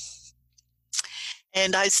story.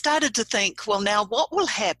 And I started to think, well, now what will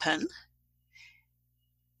happen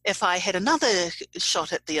if I had another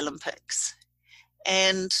shot at the Olympics?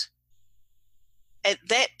 And at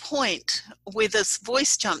that point where this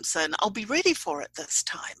voice jumps in, I'll be ready for it this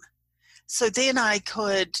time. So then I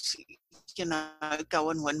could, you know,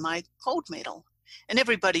 go and win my gold medal. And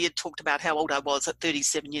everybody had talked about how old I was at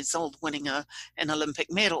 37 years old winning an Olympic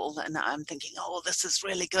medal. And I'm thinking, oh, this is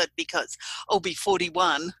really good because I'll be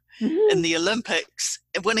 41 in the Olympics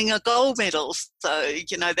winning a gold medal. So,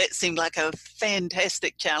 you know, that seemed like a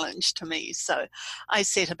fantastic challenge to me. So I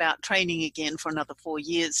set about training again for another 4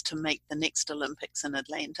 years to make the next Olympics in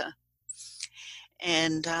Atlanta.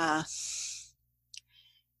 And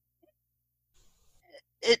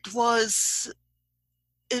it was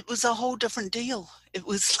a whole different deal. It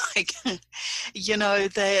was like, you know,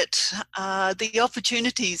 that the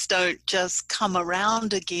opportunities don't just come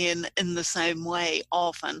around again in the same way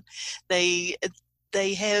often. They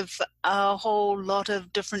have a whole lot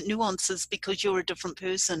of different nuances because you're a different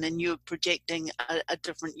person and you're projecting a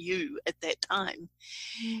different you at that time.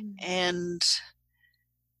 And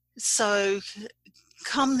so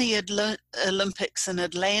come the Olympics in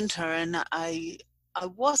Atlanta, and I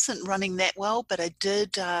wasn't running that well, but I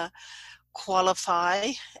did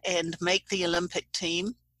qualify and make the Olympic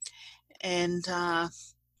team. And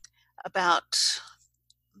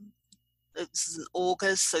it's in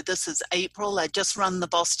August, so this is April. I just run the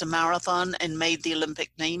Boston Marathon and made the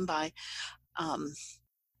Olympic team by,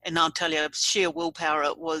 and I'll tell you, sheer willpower.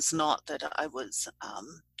 It was not that I was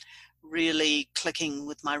really clicking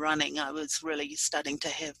with my running. I was really starting to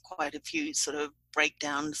have quite a few sort of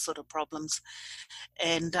breakdown sort of problems.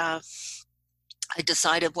 And I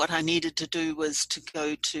decided what I needed to do was to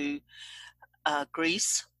go to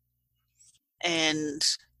Greece, and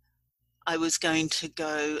I was going to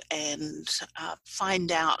go and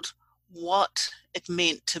find out what it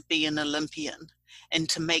meant to be an Olympian and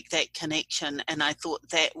to make that connection. And I thought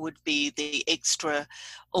that would be the extra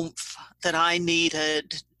oomph that I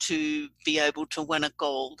needed to be able to win a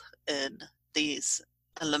gold in these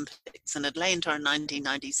Olympics in Atlanta in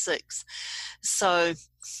 1996. So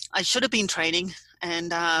I should have been training, and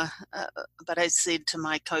but I said to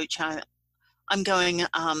my coach, I'm going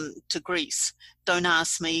to Greece. Don't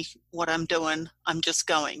ask me what I'm doing. I'm just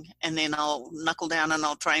going, and then I'll knuckle down and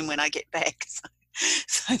I'll train when I get back.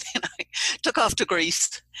 So then I took off to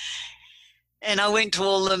Greece, and I went to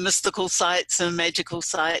all the mystical sites and magical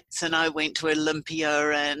sites, and I went to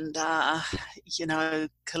Olympia, and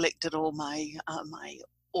collected all my my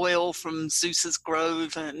oil from Zeus's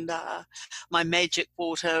grove, and my magic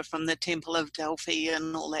water from the Temple of Delphi,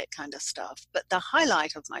 and all that kind of stuff. But the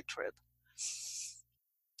highlight of my trip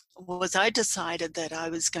was I decided that I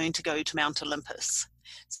was going to go to Mount Olympus.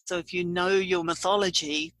 So if you know your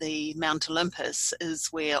mythology, the Mount Olympus is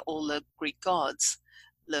where all the Greek gods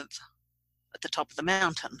live, at the top of the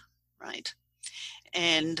mountain, right?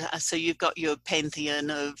 And so you've got your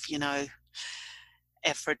pantheon of,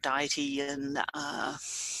 Aphrodite and,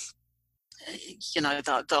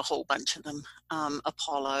 the whole bunch of them,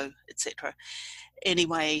 Apollo, etc.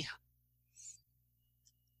 Anyway,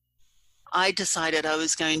 I decided I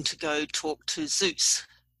was going to go talk to Zeus,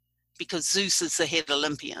 because Zeus is the head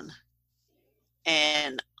Olympian.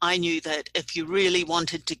 And I knew that if you really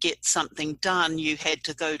wanted to get something done, you had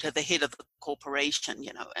to go to the head of the corporation,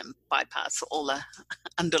 and bypass all the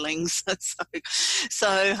underlings.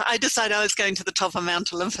 So I decided I was going to the top of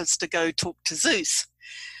Mount Olympus to go talk to Zeus.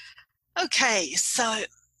 Okay, so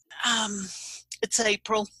it's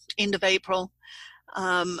April, end of April.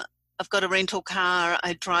 I've got a rental car.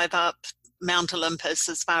 I drive up Mount Olympus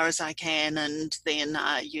as far as I can, and then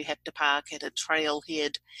you have to park at a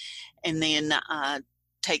trailhead and then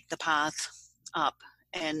take the path up.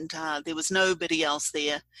 And there was nobody else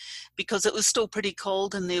there because it was still pretty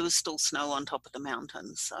cold and there was still snow on top of the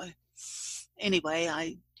mountain. So anyway,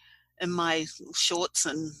 I in my shorts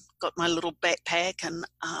and got my little backpack, and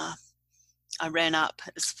I ran up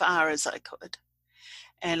as far as I could.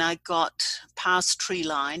 And I got past tree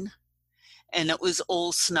line, and it was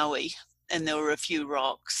all snowy, and there were a few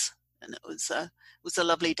rocks, and it was a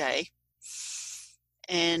lovely day.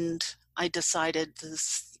 And I decided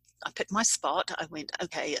I picked my spot. I went,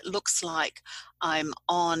 okay, it looks like I'm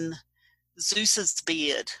on Zeus's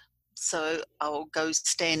beard, so I'll go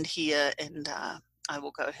stand here and I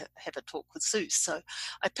will go have a talk with Zeus. So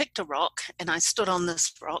I picked a rock and I stood on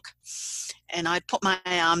this rock and I put my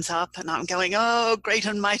arms up and I'm going, oh, great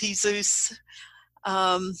and mighty Zeus.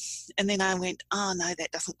 And then I went, oh no,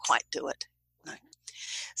 that doesn't quite do it. No.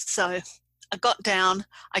 So I got down,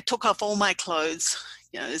 I took off all my clothes,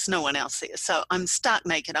 there's no one else there. So I'm stark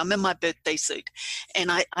naked, I'm in my birthday suit,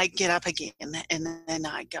 and I get up again and then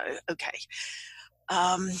I go, okay.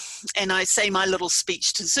 And I say my little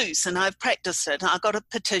speech to Zeus, and I've practiced it. I've got a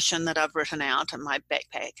petition that I've written out in my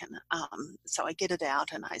backpack, and so I get it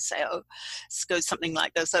out and I say, oh, it goes something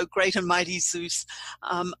like this: oh, great and mighty Zeus,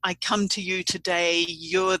 I come to you today,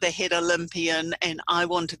 you're the head Olympian, and I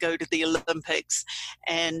want to go to the Olympics,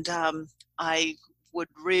 and I would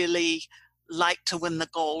really like to win the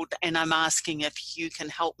gold, and I'm asking if you can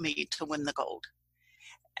help me to win the gold.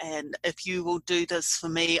 And if you will do this for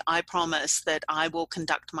me, I promise that I will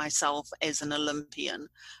conduct myself as an Olympian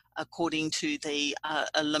according to the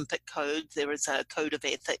Olympic code. There is a code of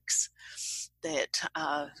ethics that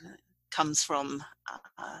comes from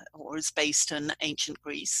or is based in ancient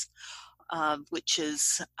Greece, which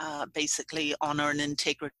is basically honor and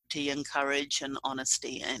integrity and courage and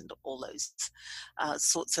honesty and all those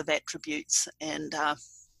sorts of attributes.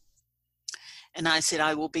 And I said,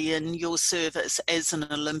 I will be in your service as an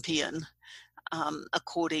Olympian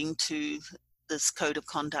according to this code of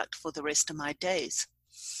conduct for the rest of my days.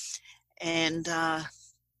 And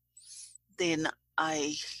then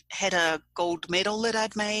I had a gold medal that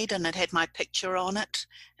I'd made, and it had my picture on it.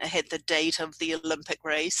 It had the date of the Olympic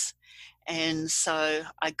race. And so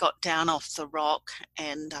I got down off the rock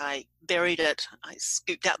and I buried it. I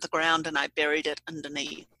scooped out the ground and I buried it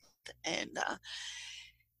underneath.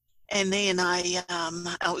 And then I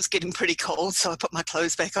was getting pretty cold, so I put my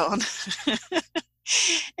clothes back on.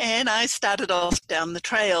 And I started off down the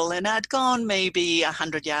trail, and I'd gone maybe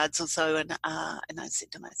 100 yards or so, and I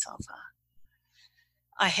said to myself,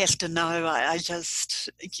 I have to know. I just,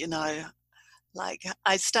 like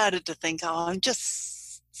I started to think, I'm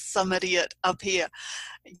just some idiot up here.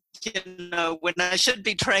 When I should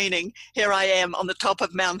be training, here I am on the top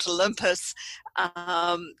of Mount Olympus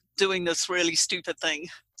doing this really stupid thing.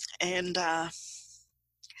 And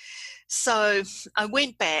so I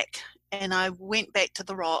went back to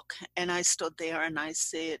the rock, and I stood there and I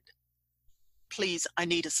said, please, I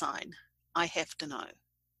need a sign. I have to know.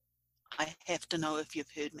 I have to know if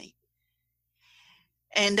you've heard me.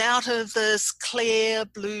 And out of this clear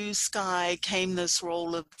blue sky came this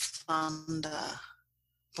roll of thunder.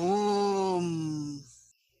 Boom.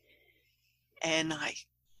 And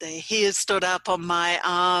the hair stood up on my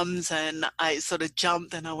arms, and I sort of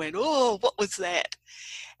jumped, and I went, oh, what was that?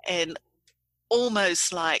 And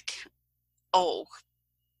almost like, oh,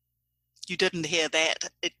 you didn't hear that,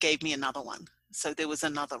 it gave me another one. So there was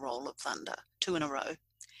another roll of thunder, 2 in a row.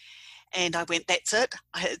 And I went, that's it.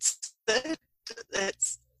 I've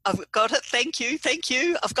got it. Thank you.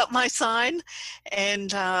 I've got my sign.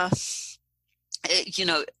 And,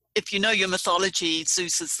 if you know your mythology,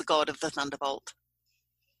 Zeus is the god of the thunderbolt.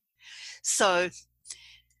 So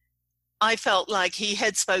I felt like he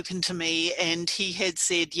had spoken to me, and he had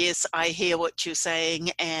said, yes, I hear what you're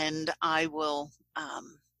saying, and I will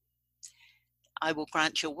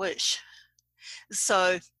grant your wish.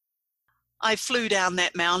 So I flew down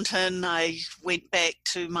that mountain. I went back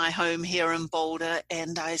to my home here in Boulder,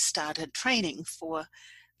 and I started training for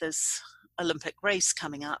this Olympic race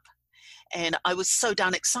coming up. And I was so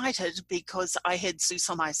darn excited because I had Zeus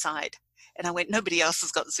on my side. And I went, nobody else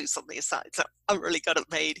has got Zeus on their side, so I really got it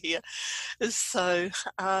made here. So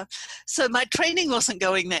my training wasn't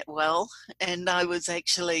going that well, and I was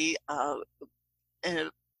actually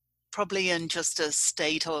probably in just a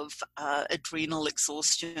state of adrenal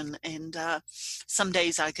exhaustion. And some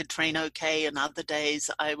days I could train okay, and other days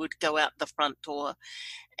I would go out the front door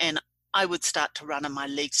and I would start to run and my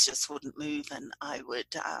legs just wouldn't move, and I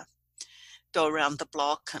would go around the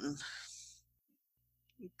block and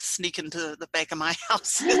sneak into the back of my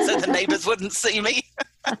house so the neighbors wouldn't see me.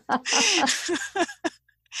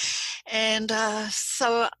 And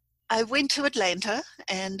so I went to Atlanta,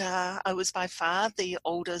 and I was by far the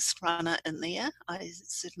oldest runner in there.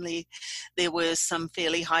 There were some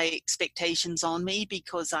fairly high expectations on me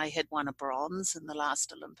because I had won a bronze in the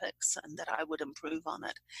last Olympics and that I would improve on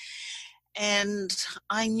it. And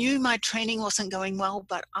I knew my training wasn't going well,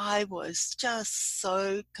 but I was just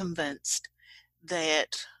so convinced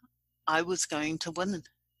that I was going to win.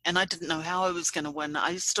 And I didn't know how I was going to win.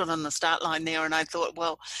 I stood on the start line there and I thought,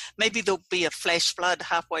 well, maybe there'll be a flash flood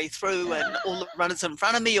halfway through and all the runners in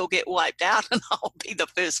front of me will get wiped out and I'll be the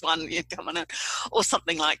first one coming in, or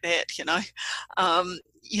something like that,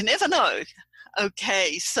 You never know.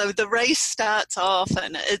 Okay, so the race starts off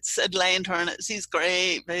and it's Atlanta and it's these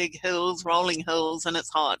great big hills, rolling hills, and it's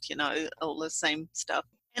hot, all the same stuff.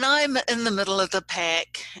 And I'm in the middle of the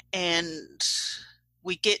pack and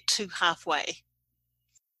we get to halfway.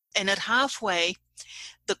 And at halfway,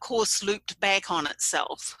 the course looped back on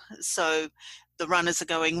itself. So the runners are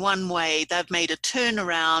going one way, they've made a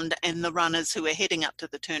turnaround, and the runners who are heading up to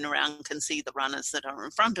the turnaround can see the runners that are in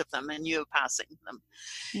front of them, and you're passing them.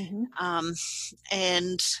 Mm-hmm.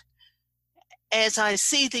 And as I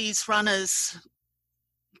see these runners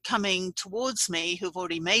coming towards me who've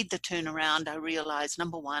already made the turnaround, I realize,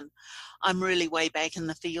 number one, I'm really way back in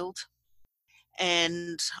the field.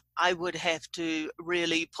 And I would have to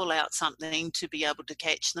really pull out something to be able to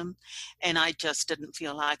catch them. And I just didn't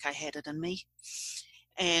feel like I had it in me.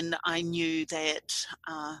 And I knew that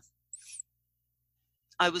I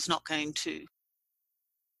was not going to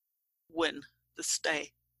win this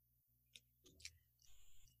day.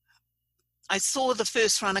 I saw the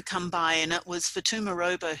first runner come by, and it was Fatuma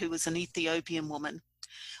Roba, who was an Ethiopian woman.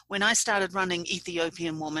 When I started running,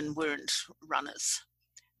 Ethiopian women weren't runners.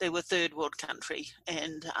 They were third world country,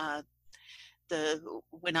 and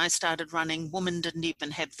when I started running, women didn't even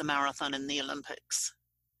have the marathon in the Olympics.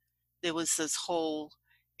 There was this whole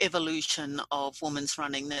evolution of women's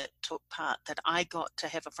running that took part that I got to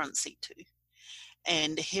have a front seat to.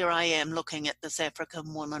 And here I am looking at this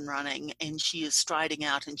African woman running, and she is striding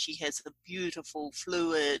out, and she has a beautiful,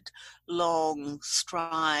 fluid, long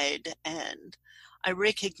stride, and I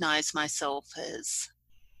recognize myself as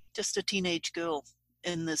just a teenage girl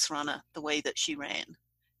in this runner, the way that she ran,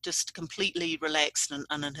 just completely relaxed and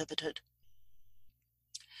uninhibited.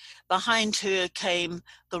 Behind her came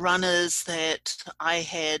the runners that I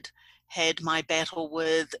had had my battle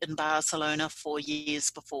with in Barcelona 4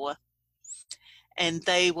 years before. And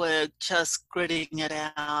they were just gritting it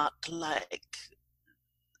out like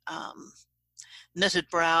knitted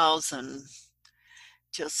brows and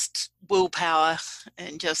just willpower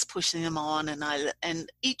and just pushing them on.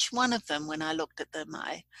 And each one of them, when I looked at them,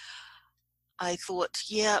 I thought,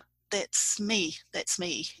 yeah, that's me. That's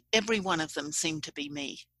me. Every one of them seemed to be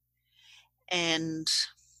me. And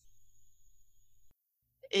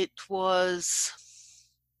it was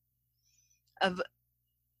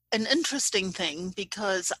an interesting thing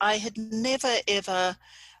because I had never, ever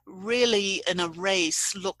really in a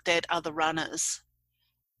race looked at other runners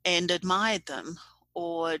and admired them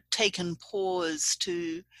or taken pause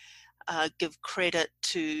to give credit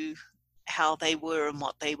to how they were and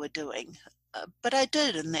what they were doing. But I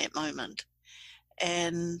did in that moment.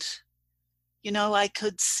 And, you know, I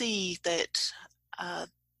could see that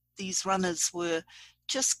these runners were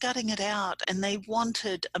just gutting it out and they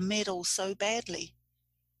wanted a medal so badly.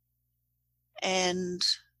 And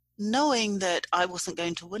knowing that I wasn't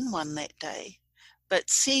going to win one that day, but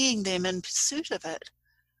seeing them in pursuit of it,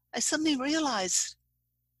 I suddenly realized,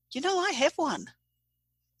 you know, I have one.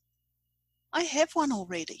 I have one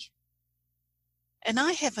already. And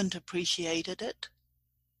I haven't appreciated it.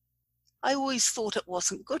 I always thought it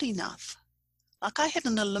wasn't good enough. Like I had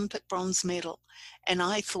an Olympic bronze medal and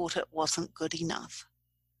I thought it wasn't good enough.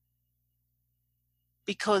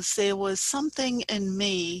 Because there was something in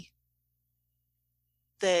me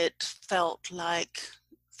that felt like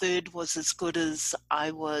third was as good as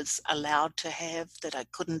I was allowed to have, that I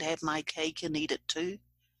couldn't have my cake and eat it too.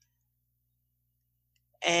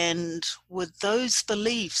 And with those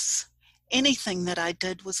beliefs, anything that I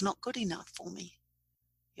did was not good enough for me.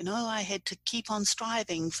 You know, I had to keep on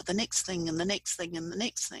striving for the next thing and the next thing and the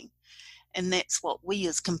next thing. And that's what we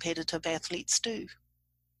as competitive athletes do.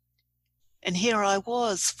 And here I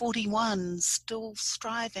was, 41, still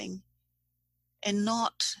striving and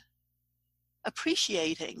not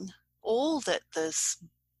appreciating all that this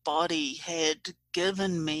body had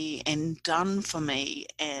given me and done for me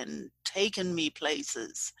and taken me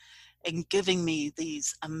places and giving me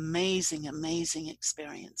these amazing, amazing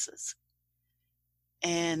experiences.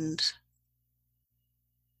 And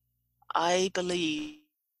I believe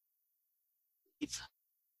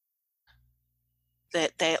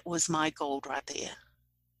that that was my gold right there.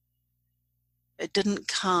 It didn't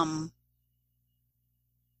come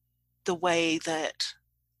the way that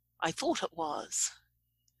I thought it was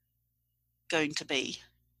going to be,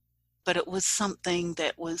 but it was something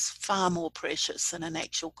that was far more precious than an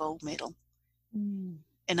actual gold medal. Mm.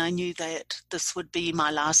 And I knew that this would be my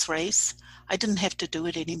last race. I didn't have to do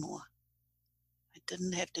it anymore. I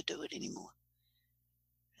didn't have to do it anymore.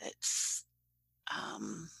 It's,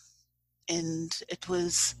 and it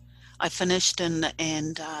was, I finished and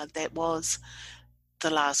that was the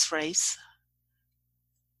last race.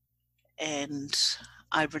 And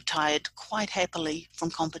I retired quite happily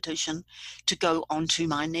from competition to go on to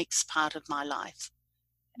my next part of my life.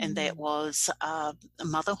 And that was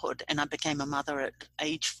motherhood. And I became a mother at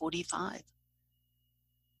age 45.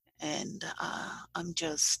 And I'm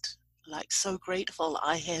just like so grateful.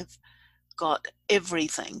 I have got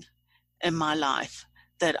everything in my life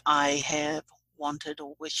that I have wanted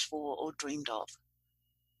or wished for or dreamed of.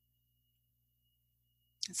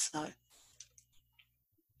 So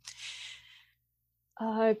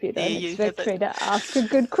I hope you don't expect me to ask a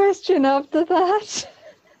good question after that.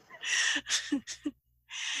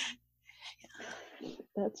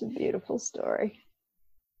 That's a beautiful story.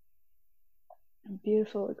 A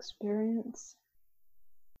beautiful experience.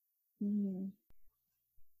 And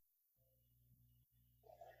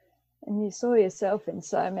you saw yourself in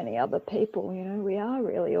so many other people. You know, we are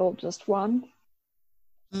really all just one.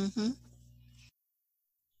 Mm-hmm.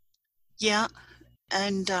 Yeah.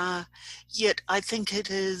 And yet I think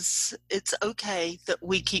it's okay that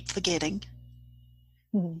we keep forgetting.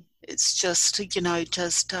 Mm-hmm. It's just, you know,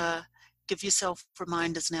 just give yourself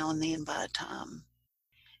reminders now and then, but,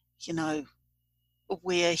 you know,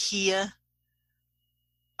 we're here,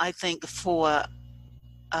 I think, for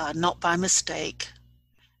not by mistake,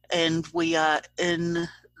 and we are in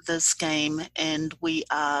this game and we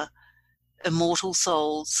are immortal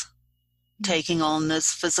souls taking on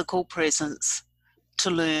this physical presence to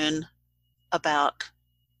learn about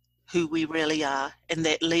who we really are. And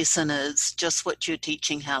that lesson is just what you're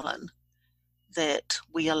teaching, Helen, that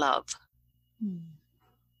we are love.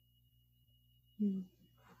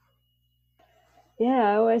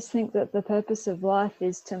 Yeah, I always think that the purpose of life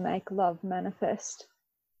is to make love manifest,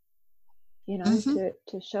 you know,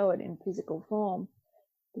 to show it in physical form,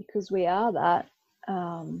 because we are that.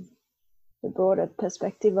 the broader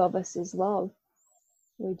perspective of us is love.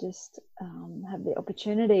 We just have the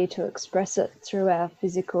opportunity to express it through our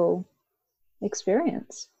physical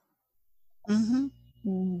experience. Mm-hmm.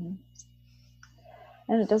 And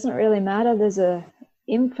it doesn't really matter. There's a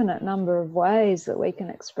infinite number of ways that we can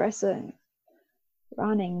express it.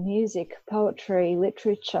 Running, music, poetry,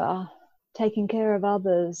 literature, taking care of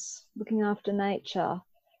others, looking after nature,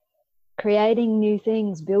 creating new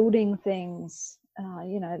things, building things.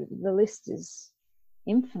 The list is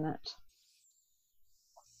infinite.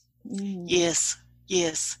 Yes.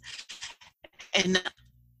 And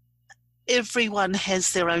everyone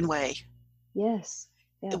has their own way. Yes.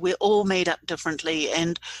 Yeah. We're all made up differently,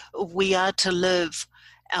 and we are to live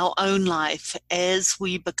our own life as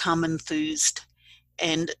we become enthused.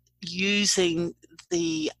 And using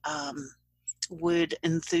the word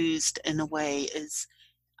enthused in a way is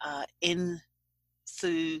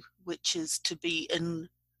enthu, which is to be in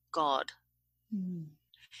God.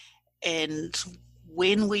 And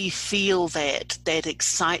when we feel that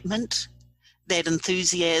excitement, that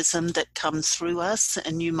enthusiasm that comes through us,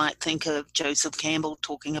 and you might think of Joseph Campbell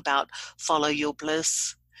talking about follow your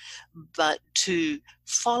bliss, but to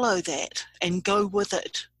follow that and go with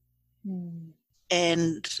it.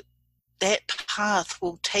 And that path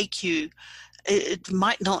will take you, it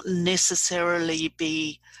might not necessarily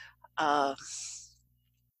be, there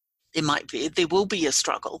will be a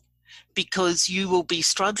struggle, because you will be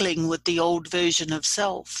struggling with the old version of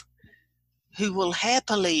self, who will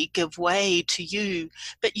happily give way to you,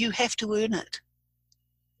 but you have to earn it.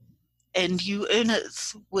 And you earn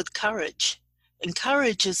it with courage. And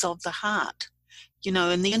courage is of the heart.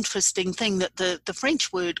 And the interesting thing that the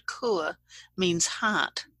French word coeur means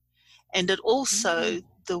heart. And it also,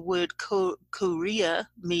 the word courir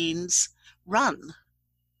means run.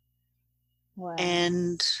 Wow.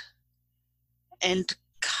 And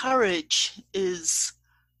courage is,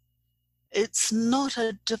 it's not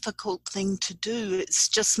a difficult thing to do. It's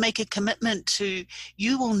just make a commitment to,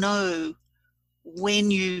 you will know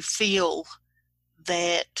when you feel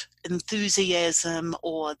that enthusiasm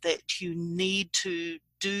or that you need to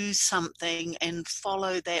do something and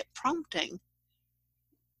follow that prompting.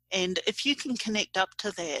 And if you can connect up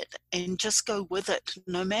to that and just go with it,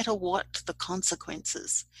 no matter what the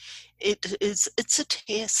consequences, it's a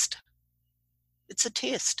test. It's a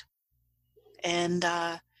test. And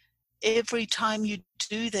every time you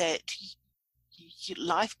do that,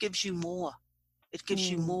 life gives you more. It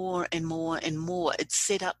gives you more and more and more. It's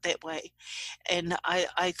set up that way. And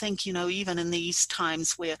I think, even in these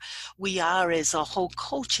times where we are as a whole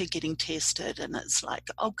culture getting tested, and it's like,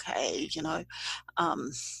 okay,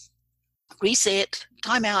 reset,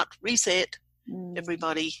 time out, reset,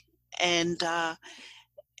 everybody. And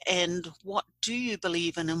what do you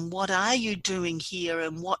believe in, and what are you doing here,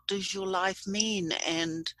 and what does your life mean?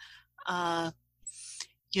 And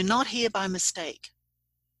you're not here by mistake.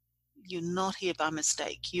 You're not here by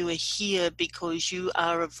mistake. You are here because you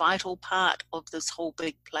are a vital part of this whole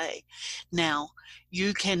big play. Now,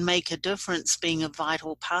 you can make a difference being a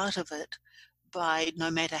vital part of it by, no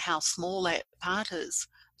matter how small that part is,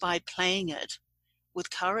 by playing it with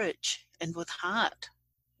courage and with heart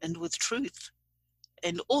and with truth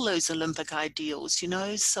and all those Olympic ideals,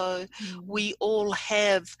 So we all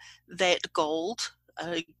have that gold.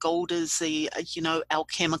 Gold is the,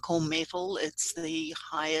 alchemical metal. It's the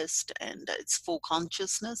highest, and it's full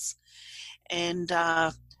consciousness. And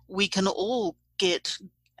we can all get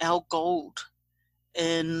our gold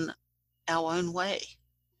in our own way.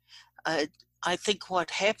 I think what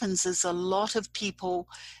happens is a lot of people,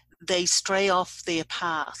 they stray off their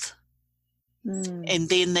path. And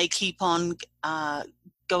then they keep on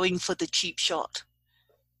going for the cheap shot.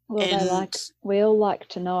 Well, we all like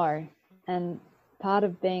to know, and part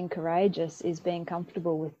of being courageous is being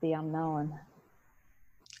comfortable with the unknown.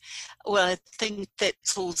 Well, I think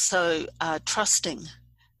that's also trusting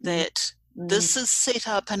that this is set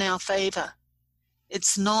up in our favor.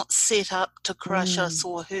 It's not set up to crush us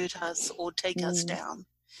or hurt us or take us down.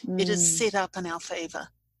 It is set up in our favor.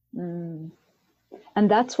 And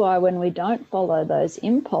that's why when we don't follow those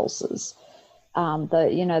impulses,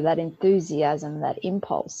 that enthusiasm, that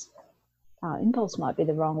impulse might be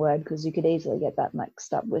the wrong word, because you could easily get that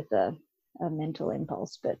mixed up with a mental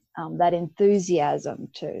impulse, but that enthusiasm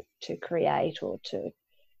to create or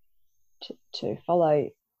to follow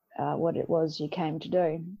what it was you came to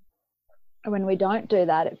do. When we don't do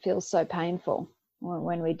that, it feels so painful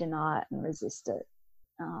when we deny it and resist it.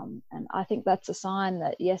 And I think that's a sign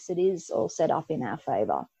that, yes, it is all set up in our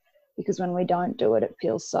favor, because when we don't do it, it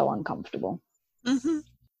feels so uncomfortable.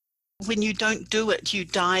 When you don't do it, you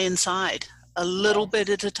die inside a little bit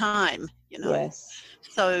at a time. you know. Yes.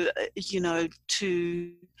 So,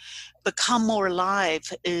 to become more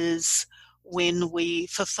alive is when we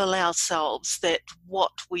fulfill ourselves, that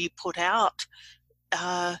what we put out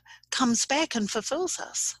comes back and fulfills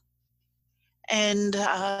us. And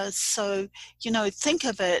so, think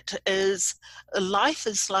of it as life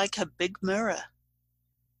is like a big mirror,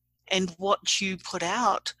 and what you put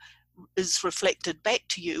out is reflected back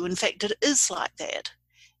to you. In fact, it is like that,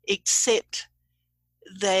 except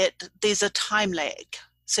that there's a time lag.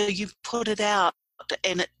 So you put it out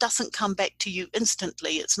and it doesn't come back to you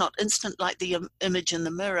instantly. It's not instant like the image in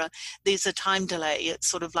the mirror. There's a time delay. It's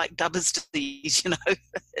sort of like Dubber's disease,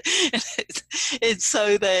 it's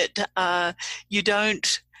so that you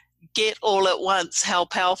don't get all at once how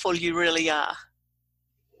powerful you really are.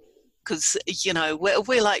 Because,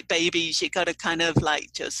 we're like babies. You got to kind of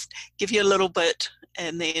like just give you a little bit,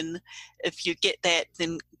 and then if you get that,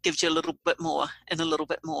 then gives you a little bit more and a little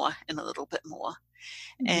bit more and a little bit more.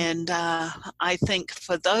 Mm-hmm. And I think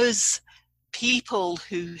for those people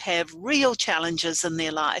who have real challenges in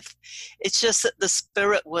their life, it's just that the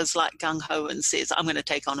spirit was like gung-ho and says, I'm going to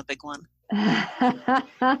take on a big one.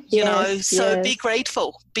 So be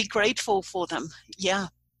grateful for them. Yeah.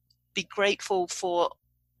 Be grateful for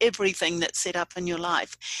everything that's set up in your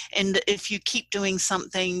life. And if you keep doing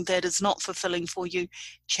something that is not fulfilling for you,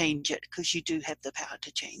 change it, because you do have the power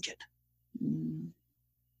to change it. Mm.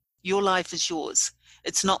 Your life is yours.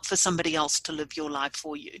 It's not for somebody else to live your life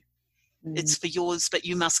for you. Mm. It's for yours, but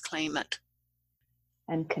you must claim it.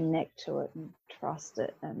 And connect to it and trust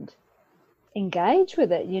it and engage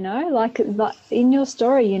with it, like in your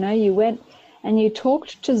story, you went and you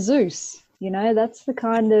talked to Zeus, that's the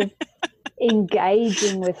kind of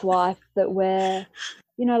engaging with life that we're,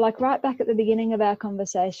 like right back at the beginning of our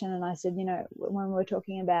conversation. And I said, when we're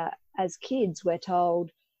talking about as kids, we're told,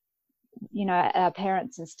 our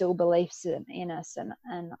parents instill beliefs in us.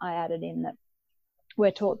 And I added in that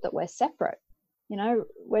we're taught that we're separate.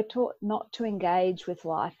 We're taught not to engage with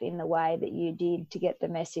life in the way that you did to get the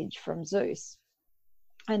message from Zeus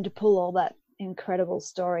and to pull all that incredible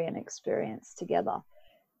story and experience together.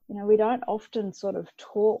 We don't often sort of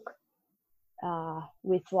talk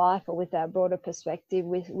with life or with our broader perspective,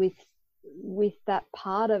 with that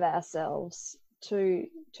part of ourselves to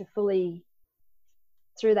fully,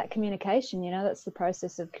 through that communication, that's the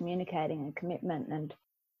process of communicating and commitment and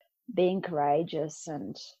being courageous.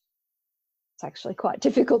 And it's actually quite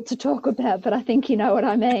difficult to talk about, but I think you know what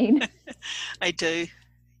I mean. I do.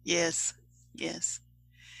 Yes.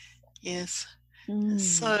 Mm.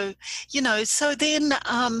 So, so then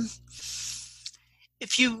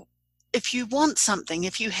if you want something,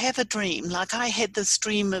 if you have a dream, like I had this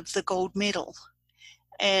dream of the gold medal,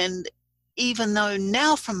 and even though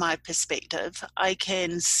now from my perspective, I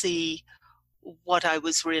can see what I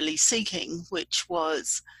was really seeking, which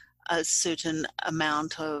was a certain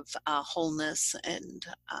amount of wholeness and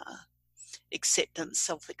acceptance,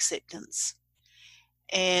 self-acceptance.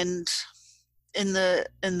 And in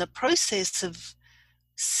the process of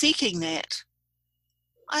seeking that,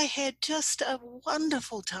 I had just a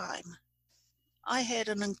wonderful time. I had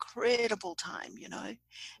an incredible time,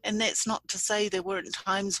 and that's not to say there weren't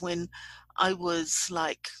times when I was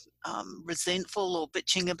like resentful or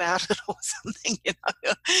bitching about it or something,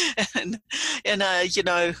 and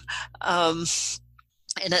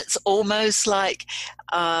it's almost like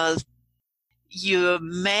you're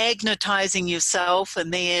magnetizing yourself,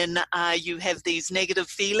 and then you have these negative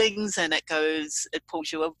feelings, and it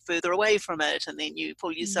pulls you further away from it, and then you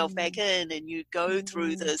pull yourself back in, and you go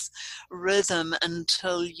through this rhythm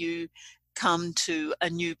until you come to a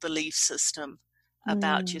new belief system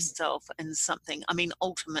about yourself and something. I mean,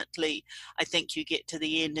 ultimately, I think you get to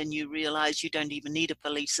the end and you realize you don't even need a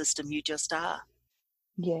belief system, you just are.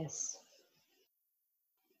 Yes.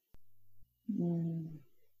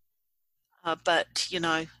 But,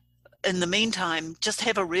 in the meantime, just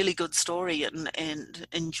have a really good story and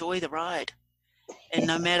enjoy the ride. And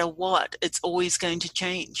no matter what, it's always going to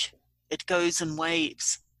change. It goes in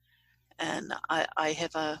waves. And I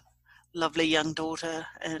have a lovely young daughter,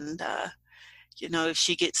 and, if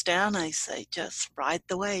she gets down, I say, just ride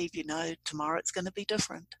the wave, tomorrow it's going to be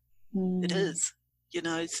different. It is,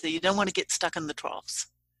 so you don't want to get stuck in the troughs.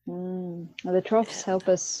 Well, the troughs help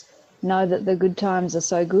us know that the good times are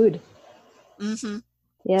so good. Mm-hmm.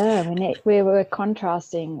 Yeah, I mean, we're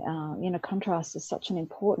contrasting. Contrast is such an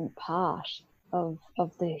important part of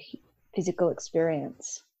the physical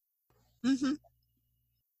experience. Mm-hmm.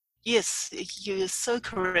 Yes, you're so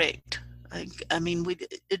correct. I mean,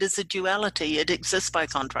 it is a duality. It exists by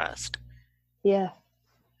contrast. Yeah.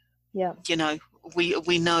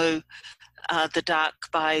 We know the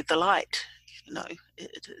dark by the light. You know,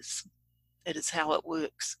 it is how it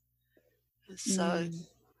works. So.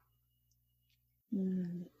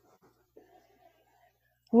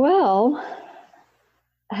 Well,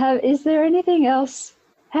 is there anything else?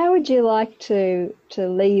 How would you like to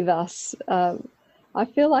leave us? I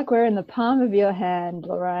feel like we're in the palm of your hand,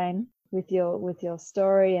 Lorraine, with your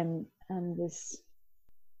story and this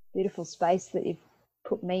beautiful space that you've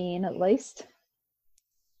put me in, at least.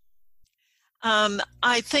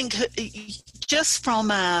 I think just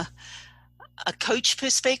from a coach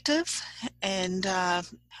perspective, and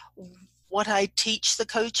what I teach the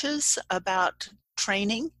coaches about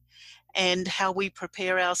training and how we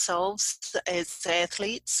prepare ourselves as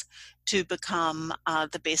athletes to become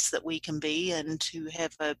the best that we can be and to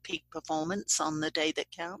have a peak performance on the day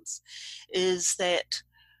that counts, is that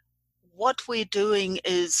what we're doing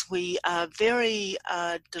is we are very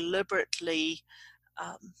deliberately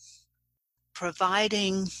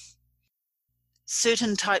providing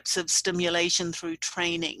certain types of stimulation through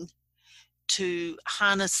training to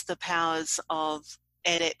harness the powers of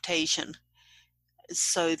adaptation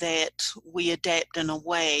so that we adapt in a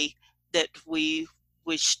way that we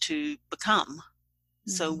wish to become.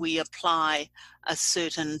 So we apply a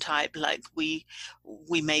certain type, like we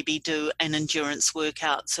maybe do an endurance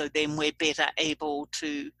workout, so then we're better able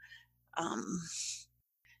to,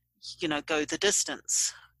 go the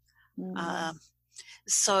distance.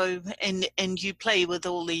 So, and you play with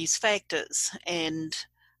all these factors, and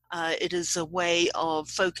it is a way of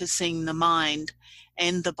focusing the mind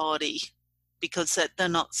and the body, because they're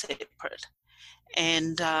not separate,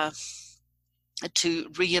 and to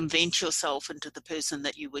reinvent yourself into the person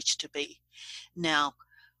that you wish to be. Now,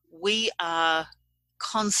 we are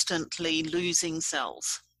constantly losing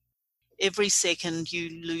cells. Every second you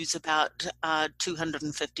lose about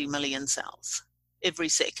 250 million cells, every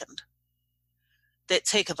second.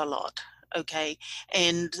 That's a heck of a lot, okay?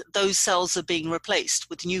 And those cells are being replaced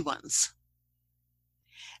with new ones.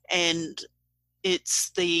 And it's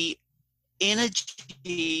the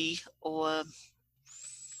energy, or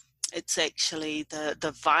it's actually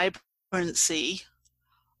the vibrancy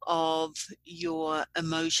of your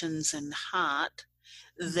emotions and heart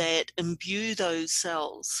that imbue those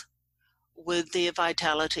cells with their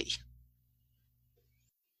vitality.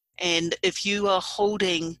 And if you are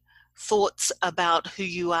holding thoughts about who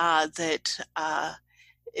you are that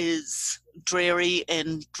is dreary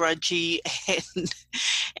and drudgy,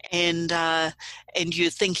 and you're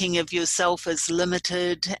thinking of yourself as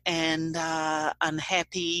limited and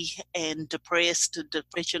unhappy and depressed.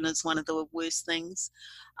 Depression is one of the worst things.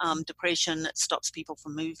 Depression stops people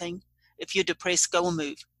from moving. If you're depressed, go and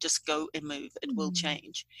move. Just go and move. It will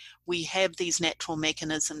change. We have these natural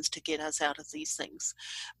mechanisms to get us out of these things.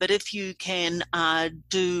 But if you can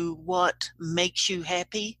do what makes you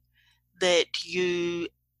happy, that you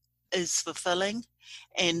is fulfilling,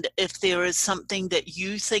 and if there is something that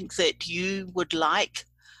you think that you would like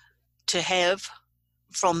to have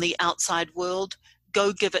from the outside world,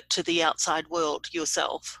 go give it to the outside world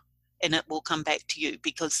yourself, and it will come back to you,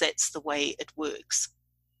 because that's the way it works.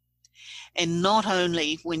 And not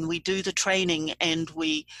only when we do the training and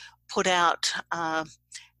we put out,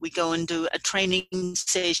 we go and do a training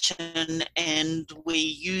session and we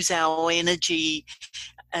use our energy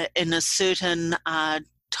in a certain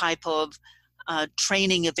type of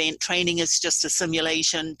training event. Training is just a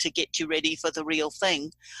simulation to get you ready for the real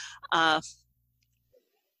thing.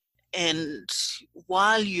 And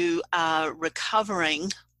while you are recovering,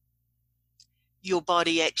 your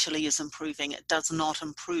body actually is improving. It does not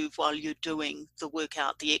improve while you're doing the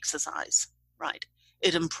workout, the exercise, right?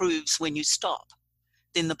 It improves when you stop.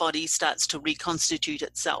 Then the body starts to reconstitute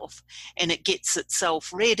itself and it gets itself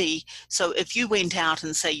ready. So if you went out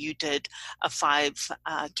and say you did a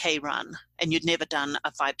 5K run and you'd never done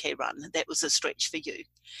a 5K run, that was a stretch for you.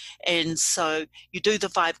 And so you do the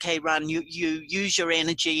 5K run, you use your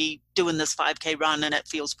energy doing this 5K run and it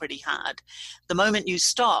feels pretty hard. The moment you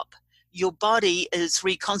stop, your body is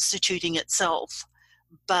reconstituting itself.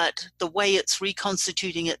 But the way it's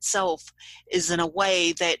reconstituting itself is in a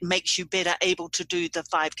way that makes you better able to do the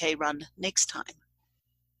 5K run next time.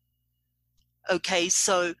 Okay,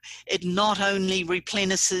 so it not only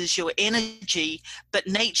replenishes your energy, but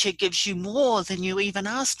nature gives you more than you even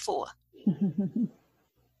asked for.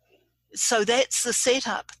 So that's the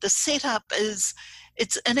setup. The setup is,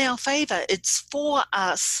 it's in our favor. It's for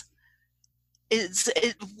us.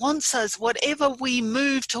 It wants us, whatever we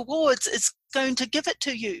move towards, it's going to give it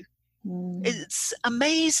to you. It's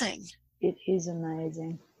amazing. It is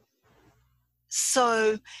amazing.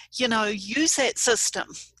 So, use that system.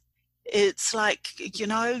 It's like, you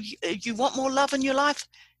know, you want more love in your life,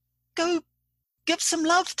 go give some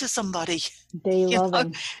love to somebody. Be You know,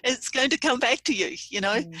 loving. it's going to come back to you, you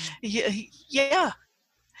know. Yeah.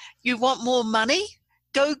 You want more money,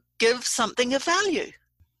 go give something of value.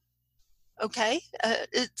 Okay,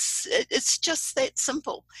 it's just that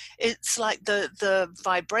simple. It's like the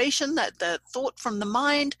vibration, that the thought from the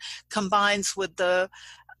mind combines with the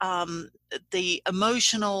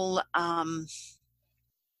emotional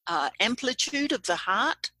amplitude of the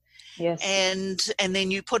heart, Yes. and then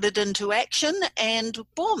you put it into action, and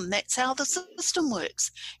boom, that's how the system works.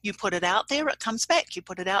 You put it out there, it comes back. You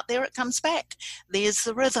put it out there, it comes back. There's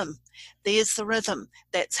the rhythm.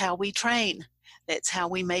 That's how we train. That's how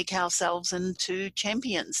we make ourselves into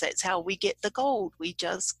champions. That's how we get the gold. We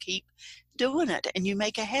just keep doing it, and you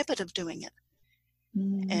make a habit of doing it.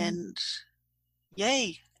 And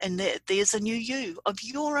yay, and there's a new you of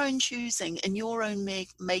your own choosing and your own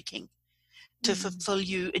making to fulfill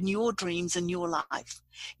you in your dreams in your life.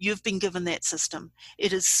 You've been given that system.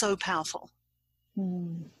 It is so powerful.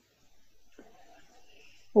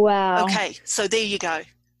 Wow. Okay, so there you go.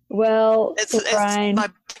 Well, It's Lorraine, my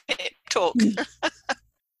pep talk.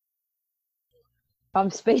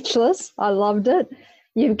 I'm speechless. I loved it.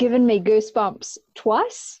 You've given me goosebumps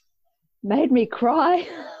twice, made me cry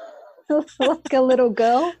like a little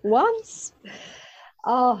girl once.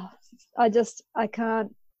 Oh, I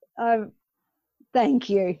can't. Thank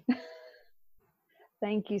you.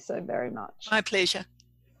 Thank you so very much. My pleasure.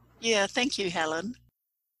 Yeah, thank you, Helen.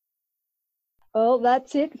 Well,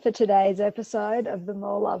 that's it for today's episode of the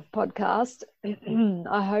More Love podcast.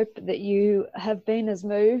 I hope that you have been as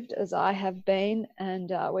moved as I have been,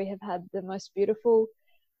 and we have had the most beautiful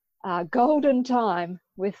golden time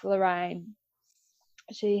with Lorraine.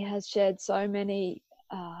 She has shared so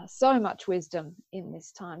much wisdom in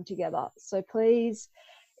this time together. So please,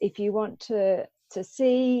 if you want to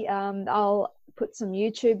see, I'll put some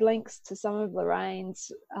YouTube links to some of Lorraine's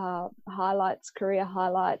career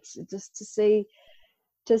highlights, just to see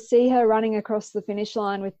her running across the finish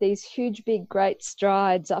line with these huge, big, great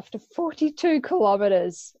strides after 42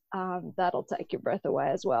 kilometers. That'll take your breath away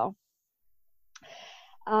as well.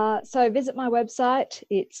 So visit my website.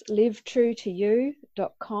 It's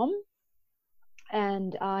livetruetoyou.com.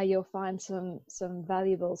 And you'll find some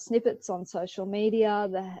valuable snippets on social media.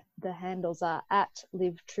 The handles are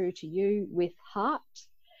 @livetruetoyou with heart.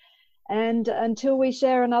 And until we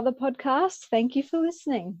share another podcast, thank you for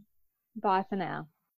listening. Bye for now.